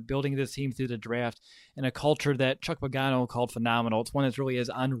talent, building this team through the draft, and a culture that Chuck Pagano called phenomenal. It's one that really is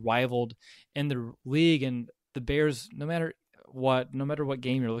unrivaled in the league. And the Bears, no matter what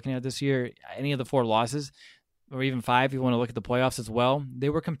game you're looking at this year, any of the 4 losses, or even 5 if you want to look at the playoffs as well, they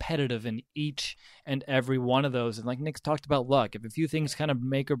were competitive in each and every one of those. And like Nick's talked about luck, if a few things kind of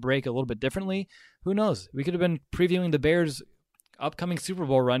make or break a little bit differently, who knows? We could have been previewing the Bears' upcoming Super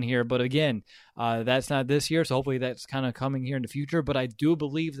Bowl run here, but again, that's not this year, so hopefully that's kind of coming here in the future. But I do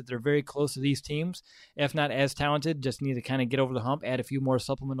believe that they're very close to these teams, if not as talented. Just need to kind of get over the hump, add a few more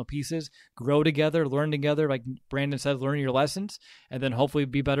supplemental pieces, grow together, learn together, like Brandon said, learn your lessons, and then hopefully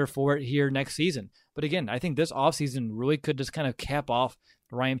be better for it here next season. But again, I think this offseason really could just kind of cap off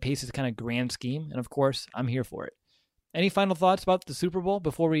Ryan Pace's kind of grand scheme, and of course, I'm here for it. Any final thoughts about the Super Bowl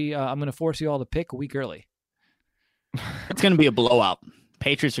before I'm going to force you all to pick a week early? It's going to be a blowout.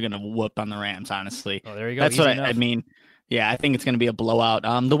 Patriots are going to whoop on the Rams, honestly. Oh, there you go. That's Easy what enough. I mean. Yeah, I think it's going to be a blowout.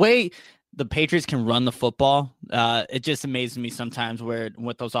 The way the Patriots can run the football, it just amazes me sometimes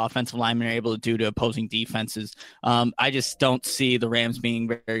what those offensive linemen are able to do to opposing defenses. I just don't see the Rams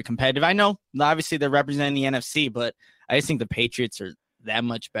being very competitive. I know, obviously, they're representing the NFC, but I just think the Patriots are that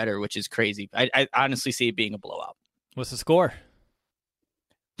much better, which is crazy. I honestly see it being a blowout. What's the score?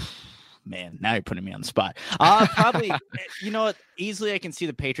 Man, now you're putting me on the spot. Probably, easily I can see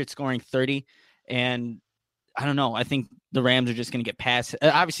the Patriots scoring 30, and I don't know. I think the Rams are just going to get past.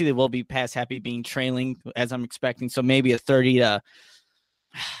 Obviously, they will be pass happy being trailing, as I'm expecting. So maybe a 30 to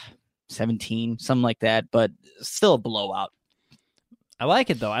 17, something like that, but still a blowout. I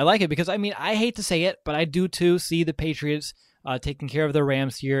like it, though. I like it because, I hate to say it, but I do, too, see the Patriots taking care of the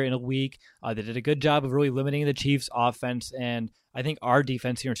Rams here in a week. They did a good job of really limiting the Chiefs' offense, and I think our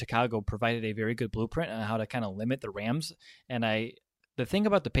defense here in Chicago provided a very good blueprint on how to kind of limit the Rams. And the thing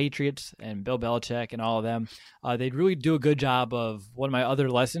about the Patriots and Bill Belichick and all of them, they really do a good job of, one of my other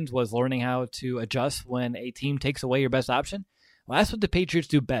lessons was learning how to adjust when a team takes away your best option. Well, that's what the Patriots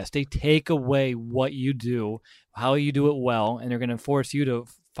do best. They take away what you do, how you do it well, and they're going to force you to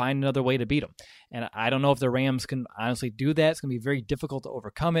find another way to beat them. And I don't know if the Rams can honestly do that. It's going to be very difficult to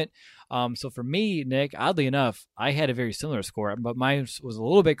overcome it. So for me, Nick, oddly enough, I had a very similar score, but mine was a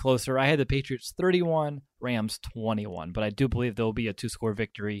little bit closer. I had the Patriots 31, Rams 21, but I do believe there will be a 2-score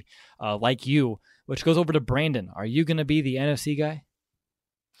victory like you, which goes over to Brandon. Are you going to be the NFC guy?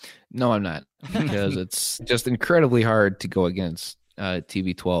 No, I'm not, because it's just incredibly hard to go against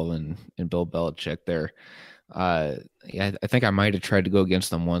TB12 and Bill Belichick there. I think I might have tried to go against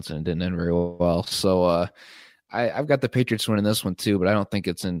them once and it didn't end very well. So I've got the Patriots winning this one too, but I don't think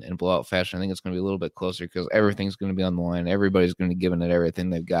it's in blowout fashion. I think it's going to be a little bit closer because everything's going to be on the line. Everybody's going to be giving it everything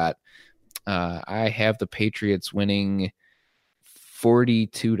they've got. I have the Patriots winning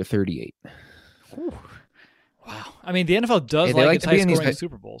 42-38. Ooh. Wow. the NFL does like its high-scoring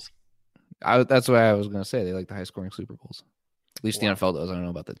Super Bowls. That's what I was going to say. They like the high-scoring Super Bowls. At least the NFL does. I don't know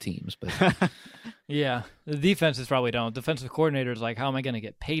about the teams, but yeah, the defenses probably don't. Defensive coordinators like, how am I going to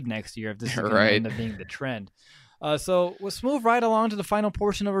get paid next year if this is going to end up being the trend? So let's move right along to the final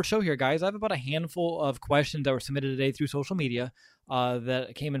portion of our show here, guys. I have about a handful of questions that were submitted today through social media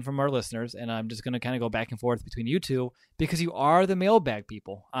that came in from our listeners, and I'm just going to kind of go back and forth between you two because you are the mailbag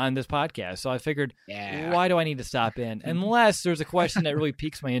people on this podcast. So I figured, why do I need to stop in? Unless there's a question that really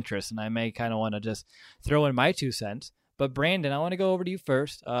piques my interest, and I may kind of want to just throw in my 2 cents. But Brandon, I want to go over to you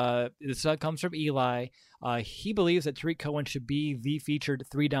first. This comes from Eli. He believes that Tariq Cohen should be the featured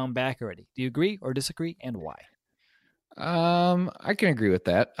 3-down back already. Do you agree or disagree, and why? I can agree with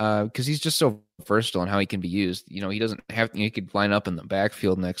that because he's just so versatile in how he can be used. He doesn't have he could line up in the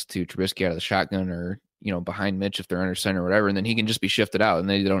backfield next to Trubisky out of the shotgun or behind Mitch if they're under center or whatever, and then he can just be shifted out and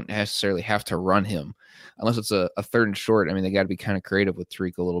they don't necessarily have to run him unless it's a 3rd and short. They got to be kind of creative with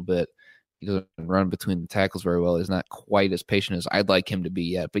Tariq a little bit. He doesn't run between the tackles very well. He's not quite as patient as I'd like him to be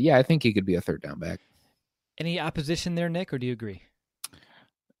yet. But yeah, I think he could be a 3rd down back. Any opposition there, Nick, or do you agree?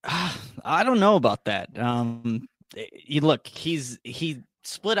 I don't know about that. Look, he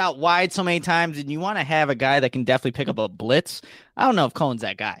split out wide so many times, and you want to have a guy that can definitely pick up a blitz. I don't know if Cohen's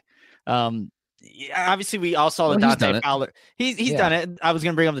that guy. Yeah, obviously, we all saw the Well, he's Dante done Fowler. He's done it. I was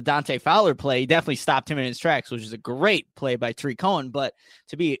going to bring up the Dante Fowler play. He definitely stopped him in his tracks, which is a great play by Tariq Cohen. But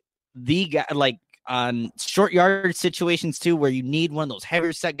to be the guy, like on short yardage situations too, where you need one of those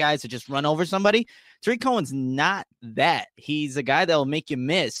heavier set guys to just run over somebody, Tariq Cohen's not that. He's a guy that will make you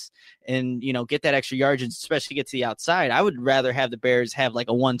miss and, get that extra yardage, especially get to the outside. I would rather have the Bears have like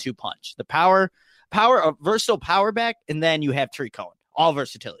a 1-2 punch. The power, a versatile power back, and then you have Tariq Cohen. All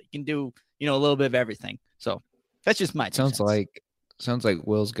versatility. You can do, a little bit of everything. So that's just my sounds like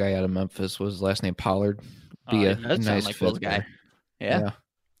Will's guy out of Memphis was his last name Pollard. Be a nice like Will's guy. Yeah.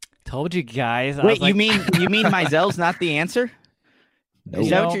 Told you guys. Wait, you mean Mizell's not the answer?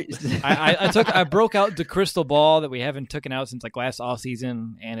 Nope. I broke out the crystal ball that we haven't taken out since like last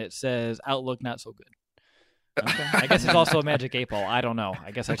offseason, and it says outlook not so good. Okay. I guess it's also a magic 8-ball. I don't know.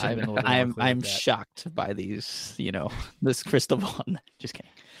 I guess I should have been a little bit more clear I'm with that. shocked by these, this crystal ball. Just kidding.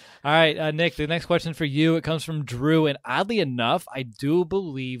 All right, Nick, the next question for you, it comes from Drew, and oddly enough, I do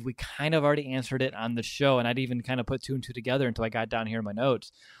believe we kind of already answered it on the show, and I'd even kind of put 2 and 2 together until I got down here in my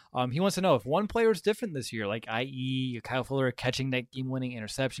notes. He wants to know if one player is different this year, like i.e. Kyle Fuller catching that game-winning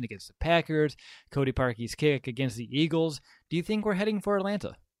interception against the Packers, Cody Parkey's kick against the Eagles. Do you think we're heading for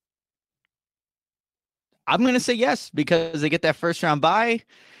Atlanta? I'm going to say yes, because they get that first-round bye.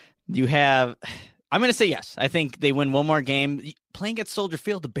 I'm going to say yes. I think they win one more game. Playing at Soldier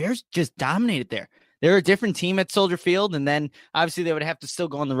Field, the Bears just dominated there. They're a different team at Soldier Field, and then obviously they would have to still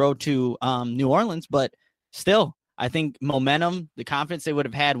go on the road to New Orleans, but still, I think momentum, the confidence they would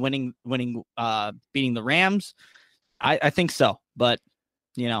have had beating the Rams, I think so. But,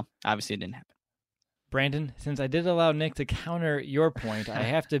 obviously it didn't happen. Brandon, since I did allow Nick to counter your point, I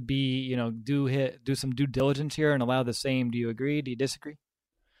have to do some due diligence here and allow the same. Do you agree? Do you disagree?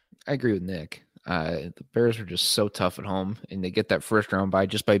 I agree with Nick. The Bears are just so tough at home, and they get that first round bye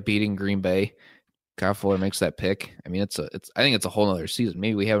just by beating Green Bay. Kyle Fuller makes that pick. I mean, I think it's a whole other season.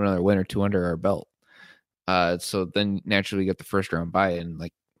 Maybe we have another win or 2 under our belt. So then naturally we get the first round bye, and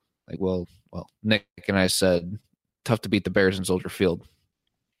like well, Nick and I said, tough to beat the Bears in Soldier Field.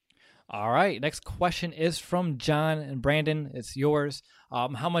 All right. Next question is from John and Brandon. It's yours.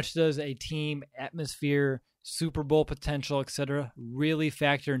 How much does a team atmosphere, Super Bowl potential, etc., really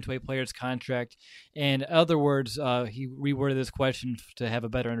factor into a player's contract? In other words, he reworded this question to have a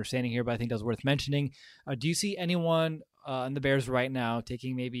better understanding here, but I think that's worth mentioning. Do you see anyone in the Bears right now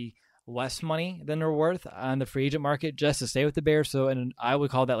taking maybe less money than they're worth on the free agent market just to stay with the Bears? So, and I would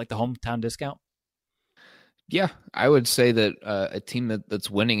call that like the hometown discount. Yeah, I would say that a team that's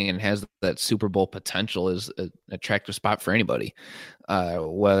winning and has that Super Bowl potential is an attractive spot for anybody,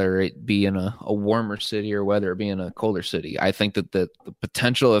 whether it be in a warmer city or whether it be in a colder city. I think that the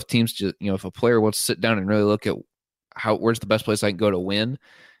potential of teams to, if a player wants to sit down and really look at where's the best place I can go to win,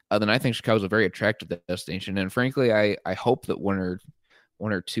 then I think Chicago's a very attractive destination. And frankly, I hope that one or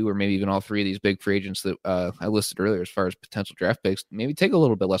 2 or maybe even all 3 of these big free agents that I listed earlier as far as potential draft picks maybe take a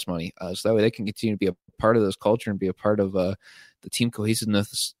little bit less money, so that way they can continue to be a part of this culture and be a part of the team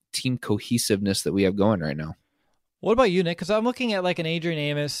cohesiveness that we have going right now. What about you, Nick? Because I'm looking at like an Adrian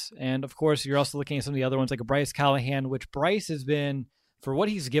Amos, and of course you're also looking at some of the other ones like a Bryce Callahan, which Bryce has been, for what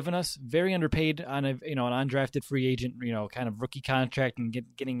he's given us, very underpaid on an undrafted free agent, kind of rookie contract and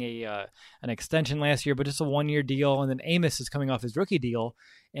getting an extension last year, but just a 1-year deal. And then Amos is coming off his rookie deal.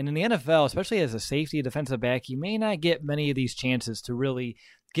 And in the NFL, especially as a safety defensive back, you may not get many of these chances to really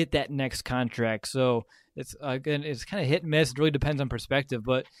get that next contract. So it's kind of hit and miss. It really depends on perspective.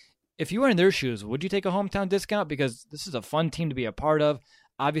 But if you were in their shoes, would you take a hometown discount? Because this is a fun team to be a part of.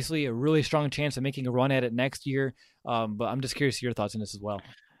 Obviously, a really strong chance of making a run at it next year. But I'm just curious your thoughts on this as well.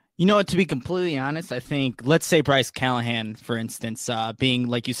 To be completely honest, I think, let's say Bryce Callahan, for instance, being,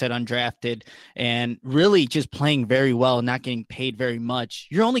 like you said, undrafted and really just playing very well and not getting paid very much.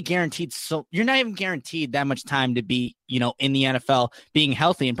 You're only guaranteed, you're not even guaranteed that much time to be, in the NFL being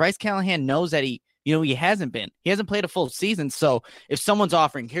healthy. And Bryce Callahan knows that he hasn't been. He hasn't played a full season. So if someone's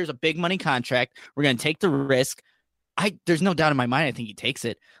offering, here's a big money contract, we're going to take the risk. There's no doubt in my mind, I think he takes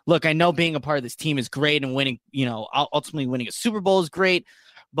it. Look, I know being a part of this team is great and winning, ultimately winning a Super Bowl is great,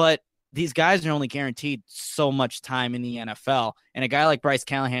 but these guys are only guaranteed so much time in the NFL. And a guy like Bryce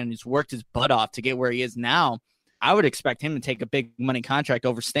Callahan, who's worked his butt off to get where he is now, I would expect him to take a big money contract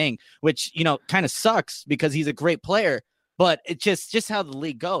over staying, which, kind of sucks because he's a great player, but it's just how the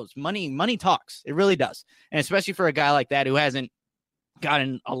league goes. Money talks. It really does. And especially for a guy like that who hasn't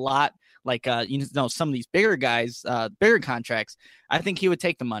gotten a lot, like, some of these bigger guys, bigger contracts, I think he would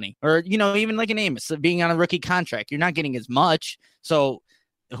take the money. Or, even like an Amos being on a rookie contract, you're not getting as much. So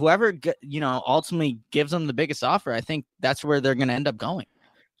whoever, ultimately gives them the biggest offer, I think that's where they're going to end up going.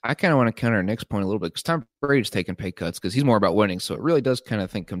 I kind of want to counter Nick's point a little bit because Tom Brady's taking pay cuts because he's more about winning. So it really does kind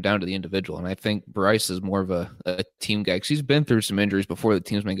of come down to the individual. And I think Bryce is more of a team guy because he's been through some injuries before. The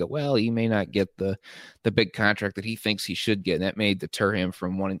teams may go, well, he may not get the big contract that he thinks he should get. And that may deter him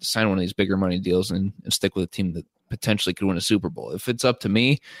from wanting to sign one of these bigger money deals and stick with a team that potentially could win a Super Bowl. If it's up to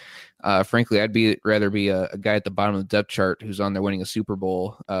me, frankly, I'd rather be a guy at the bottom of the depth chart who's on there winning a Super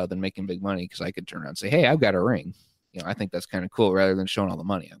Bowl than making big money because I could turn around and say, hey, I've got a ring. I think that's kind of cool rather than showing all the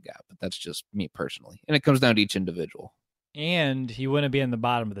money I've got. But that's just me personally. And it comes down to each individual. And he wouldn't be in the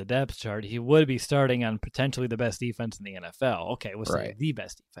bottom of the depth chart. He would be starting on potentially the best defense in the NFL. Okay, we'll say the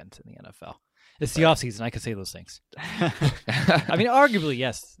best defense in the NFL. It's the offseason. I could say those things. I mean, arguably,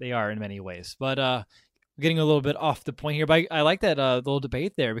 yes, they are in many ways. But getting a little bit off the point here. But I like that little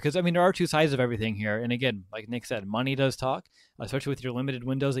debate there because, I mean, there are two sides of everything here. And again, like Nick said, money does talk, especially with your limited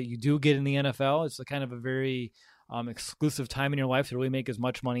windows that you do get in the NFL. It's a kind of a very exclusive time in your life to really make as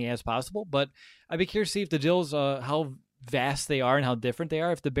much money as possible. But I'd be curious to see if the deals, how vast they are and how different they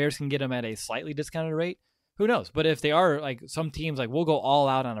are. If the Bears can get them at a slightly discounted rate, who knows? But if they are, like some teams, like we'll go all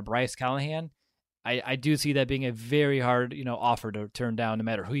out on a Bryce Callahan, I do see that being a very hard, offer to turn down, no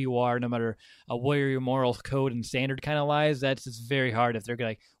matter who you are, no matter where your moral code and standard kind of lies. That's just very hard if they're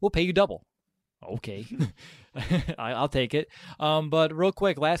like, we'll pay you double. Okay, I'll take it. But real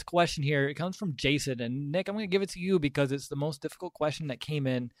quick, last question here. It comes from Jason. And Nick, I'm going to give it to you because it's the most difficult question that came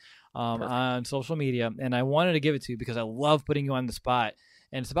in on social media. And I wanted to give it to you because I love putting you on the spot.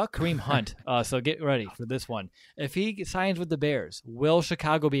 And it's about Kareem Hunt. So get ready for this one. If he signs with the Bears, will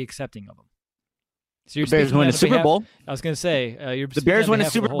Chicago be accepting of him? So the Bears win a Super Bowl. I was going to say, the Bears win a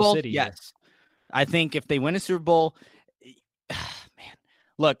Super Bowl. Yes. Here. I think if they win a Super Bowl,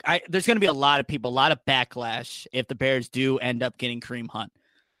 look, there's going to be a lot of people, a lot of backlash if the Bears do end up getting Kareem Hunt.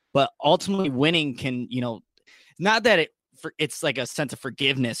 But ultimately, winning can, not that it's like a sense of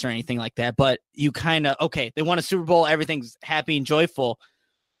forgiveness or anything like that, but you kind of, okay, they won a Super Bowl, everything's happy and joyful.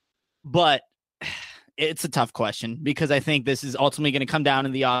 But it's a tough question because I think this is ultimately going to come down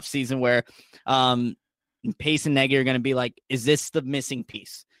in the offseason where Pace and Nagy are going to be like, is this the missing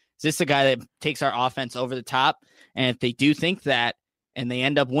piece? Is this the guy that takes our offense over the top? And if they do think that, and they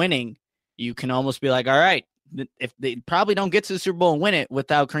end up winning, you can almost be like, all right, if they probably don't get to the Super Bowl and win it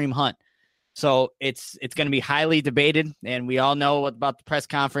without Kareem Hunt. So it's going to be highly debated. And we all know about the press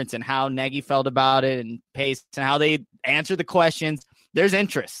conference and how Nagy felt about it and Pace and how they answer the questions. There's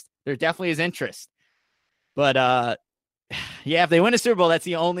interest. There definitely is interest. But yeah, if they win a Super Bowl, that's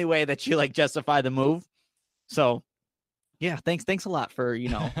the only way that you justify the move. So yeah, thanks a lot for,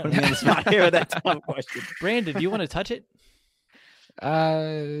 putting me on the spot here with that tough question. Brandon, do you want to touch it?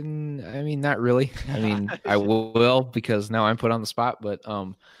 I mean, not really. I mean, I will because now I'm put on the spot, but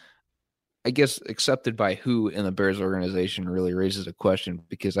I guess accepted by who in the Bears organization really raises a question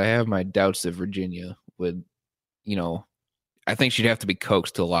because I have my doubts that Virginia would, I think she'd have to be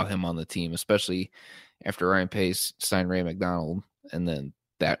coaxed to allow him on the team, especially after Ryan Pace signed Ray McDonald and then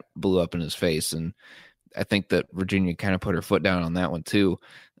that blew up in his face. And I think that Virginia kind of put her foot down on that one too,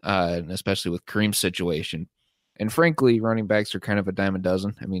 and especially with Kareem's situation. And frankly, running backs are kind of a dime a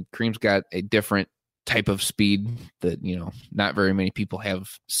dozen. I mean, Kareem's got a different type of speed that, not very many people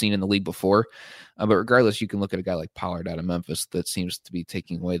have seen in the league before. But regardless, you can look at a guy like Pollard out of Memphis that seems to be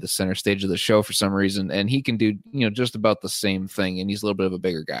taking away the center stage of the show for some reason. And he can do, just about the same thing. And he's a little bit of a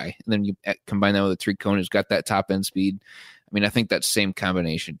bigger guy. And then you combine that with a Tariq Cohen who's got that top end speed. I mean, I think that same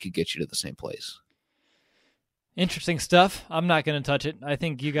combination could get you to the same place. Interesting stuff. I'm not going to touch it. I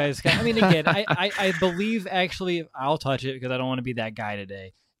think you guys can. I mean, again, I believe actually I'll touch it because I don't want to be that guy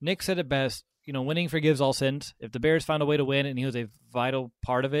today. Nick said it best. Winning forgives all sins. If the Bears found a way to win and he was a vital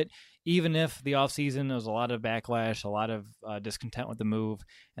part of it, even if the offseason there was a lot of backlash, a lot of discontent with the move,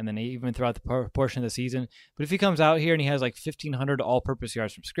 and then even throughout the portion of the season. But if he comes out here and he has 1,500 all-purpose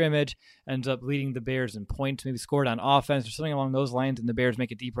yards from scrimmage, ends up leading the Bears in points, maybe scored on offense or something along those lines, and the Bears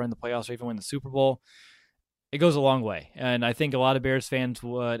make it deeper in the playoffs or even win the Super Bowl, it goes a long way. And I think a lot of Bears fans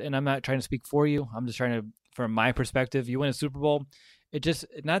would, and I'm not trying to speak for you, I'm just trying to, from my perspective, you win a Super Bowl, it just,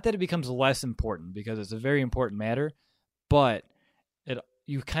 not that it becomes less important because it's a very important matter, but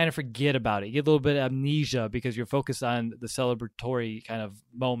you kind of forget about it. You get a little bit of amnesia because you're focused on the celebratory kind of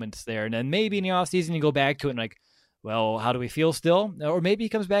moments there. And then maybe in the offseason you go back to it and well, how do we feel still? Or maybe he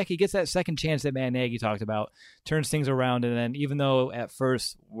comes back, he gets that second chance that Matt Nagy talked about, turns things around, and then even though at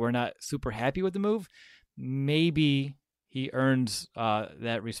first we're not super happy with the move, maybe he earns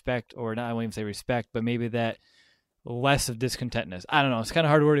that respect, or not, I won't even say respect, but maybe that less of discontentness. I don't know. It's kind of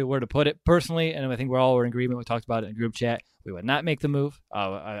hard where to put it personally, and I think we're all in agreement. We talked about it in group chat. We would not make the move.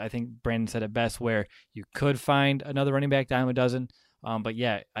 I think Brandon said it best, where you could find another running back dime a dozen. But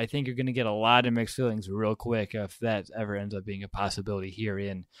yeah, I think you're going to get a lot of mixed feelings real quick if that ever ends up being a possibility here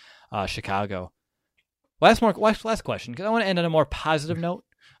in Chicago. Last question, because I want to end on a more positive note.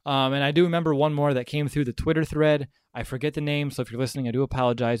 And I do remember one more that came through the Twitter thread. I forget the name, so if you're listening, I do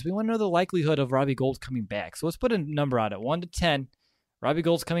apologize. We want to know the likelihood of Robbie Gould coming back. So let's put a number on it, 1 to 10. Robbie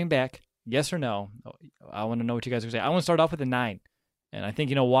Gould's coming back, yes or no? I want to know what you guys are saying. I want to start off with a 9, and I think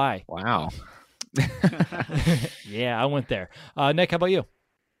you know why. Wow. Yeah, I went there. Nick, how about you?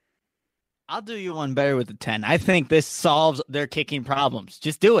 I'll do you one better with a 10. I think this solves their kicking problems.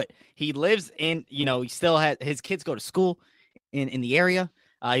 Just do it. He lives in, he still has his kids go to school in the area.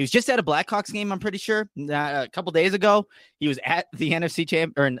 He was just at a Blackhawks game, I'm pretty sure. A couple days ago, he was at the NFC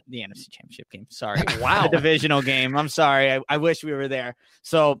Championship game. Sorry. Wow. The divisional game. I'm sorry. I wish we were there.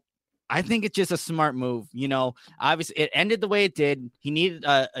 So I think it's just a smart move. Obviously it ended the way it did. He needed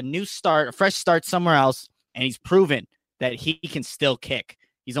a new start, a fresh start somewhere else. And he's proven that he can still kick.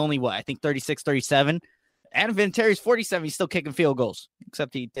 He's only 36, 37. Adam Vinatieri's 47. He's still kicking field goals,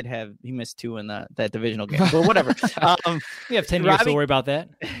 except he missed 2 in that divisional game. But whatever. We have 10 years to worry about that.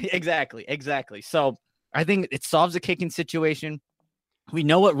 Exactly. So I think it solves the kicking situation. We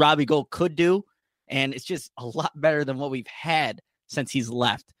know what Robbie Gould could do, and it's just a lot better than what we've had since he's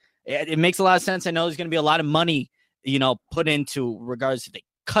left. It makes a lot of sense. I know there's going to be a lot of money, put into regards to the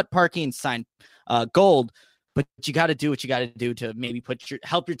cut parking and sign Gould. But you got to do what you got to do to maybe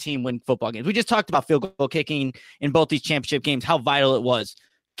help your team win football games. We just talked about field goal kicking in both these championship games, how vital it was.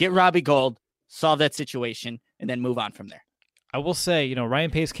 Get Robbie Gould, solve that situation, and then move on from there. I will say,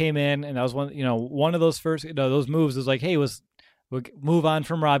 Ryan Pace came in, and that was one of those first, those moves was like, hey, we'll move on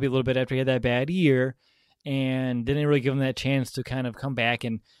from Robbie a little bit after he had that bad year, and didn't really give him that chance to kind of come back.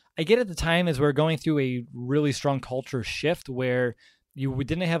 And I get at the time as we're going through a really strong culture shift where we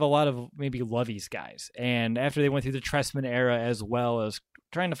didn't have a lot of maybe Lovey's guys. And after they went through the Trestman era, as well as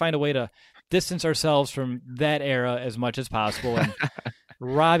trying to find a way to distance ourselves from that era as much as possible. And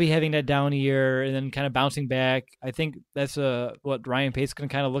Robbie having that down year and then kind of bouncing back. I think that's what Ryan Pace can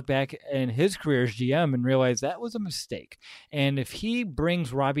kind of look back in his career as GM and realize that was a mistake. And if he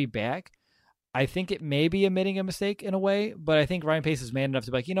brings Robbie back, I think it may be admitting a mistake in a way, but I think Ryan Pace is man enough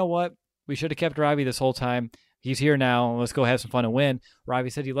to be like, you know what? We should have kept Robbie this whole time. He's here now. Let's go have some fun and win.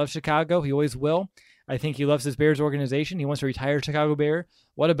 Robbie said he loves Chicago. He always will. I think he loves his Bears organization. He wants to retire Chicago Bear.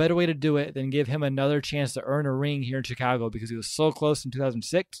 What a better way to do it than give him another chance to earn a ring here in Chicago because he was so close in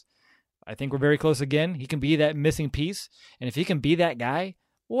 2006. I think we're very close again. He can be that missing piece. And if he can be that guy,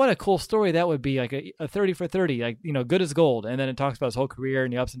 what a cool story that would be, like a 30 for 30, like, good as gold. And then it talks about his whole career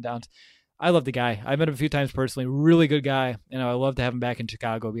and the ups and downs. I love the guy. I've met him a few times personally. Really good guy. And I love to have him back in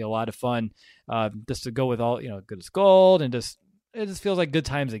Chicago. It'd be a lot of fun just to go with all, good as gold. And it just feels like good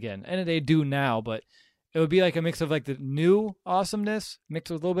times again. And they do now, but it would be like a mix of like the new awesomeness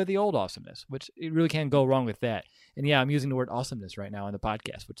mixed with a little bit of the old awesomeness, which it really can't go wrong with that. And yeah, I'm using the word awesomeness right now on the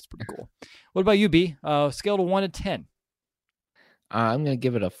podcast, which is pretty cool. What about you, B? Scale to 1 to 10. I'm going to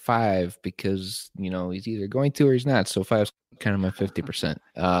give it a 5 because, he's either going to or he's not. So 5 is kind of my 50%.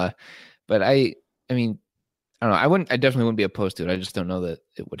 But I mean, I don't know. I definitely wouldn't be opposed to it. I just don't know that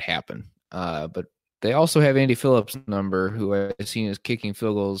it would happen. But they also have Andy Phillips' number, who I've seen is kicking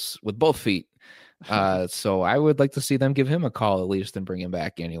field goals with both feet. So I would like to see them give him a call at least and bring him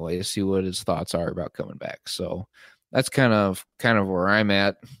back anyway to see what his thoughts are about coming back. So that's kind of where I'm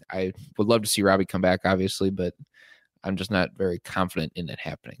at. I would love to see Robbie come back, obviously, but I'm just not very confident in it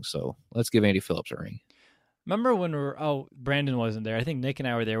happening. So let's give Andy Phillips a ring. Remember when Brandon wasn't there. I think Nick and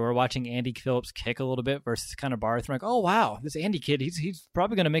I were there. We were watching Andy Phillips kick a little bit versus kind of Barth. We're like, oh, wow, this Andy kid, he's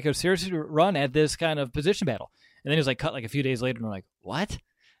probably going to make a serious run at this kind of position battle. And then he was like cut like a few days later, and we're like, what? It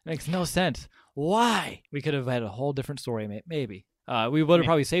makes no sense. Why? We could have had a whole different story, maybe. We would have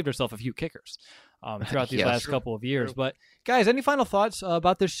probably saved ourselves a few kickers throughout these last couple of years. But, guys, any final thoughts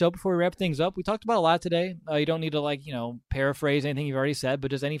about this show before we wrap things up? We talked about a lot today. You don't need to, paraphrase anything you've already said,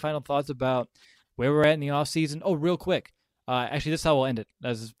 but just any final thoughts about where we're at in the offseason. Oh, real quick. Actually, this is how we'll end it.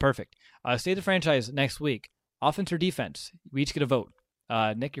 This is perfect. State of the franchise next week. Offense or defense? We each get a vote.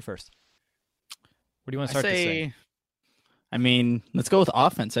 Nick, you're first. Where do you want to start this thing? I mean, let's go with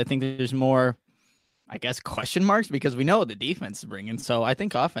offense. I think there's more, I guess, question marks because we know what the defense is bringing. So I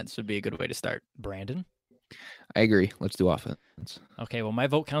think offense would be a good way to start. Brandon? I agree. Let's do offense. Okay, well, my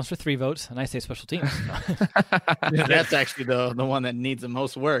vote counts for 3 votes, and I say special teams. That's actually the one that needs the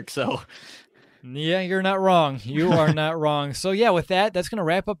most work. So, yeah, you're not wrong. You are not wrong. So, yeah, with that, that's going to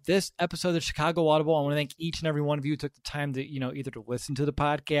wrap up this episode of Chicago Audible. I want to thank each and every one of you who took the time to, either to listen to the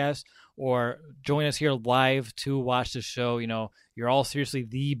podcast or join us here live to watch the show. You know, you're all seriously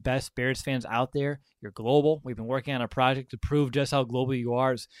the best Bears fans out there. You're global. We've been working on a project to prove just how global you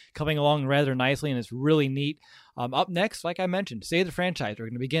are. It's coming along rather nicely, and it's really neat. Up next, like I mentioned, Save the Franchise. We're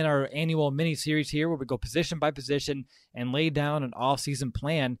going to begin our annual mini-series here where we go position by position and lay down an off-season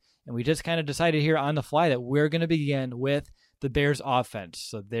plan. And we just kind of decided here on the fly that we're going to begin with the Bears offense.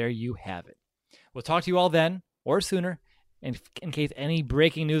 So there you have it. We'll talk to you all then or sooner. And in case any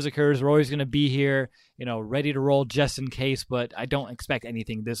breaking news occurs, we're always going to be here, you know, ready to roll just in case. But I don't expect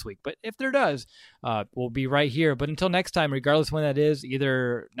anything this week. But if there does, we'll be right here. But until next time, regardless when that is,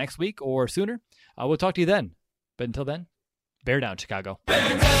 either next week or sooner, we'll talk to you then. But until then, bear down, Chicago.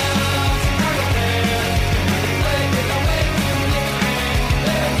 Bear down!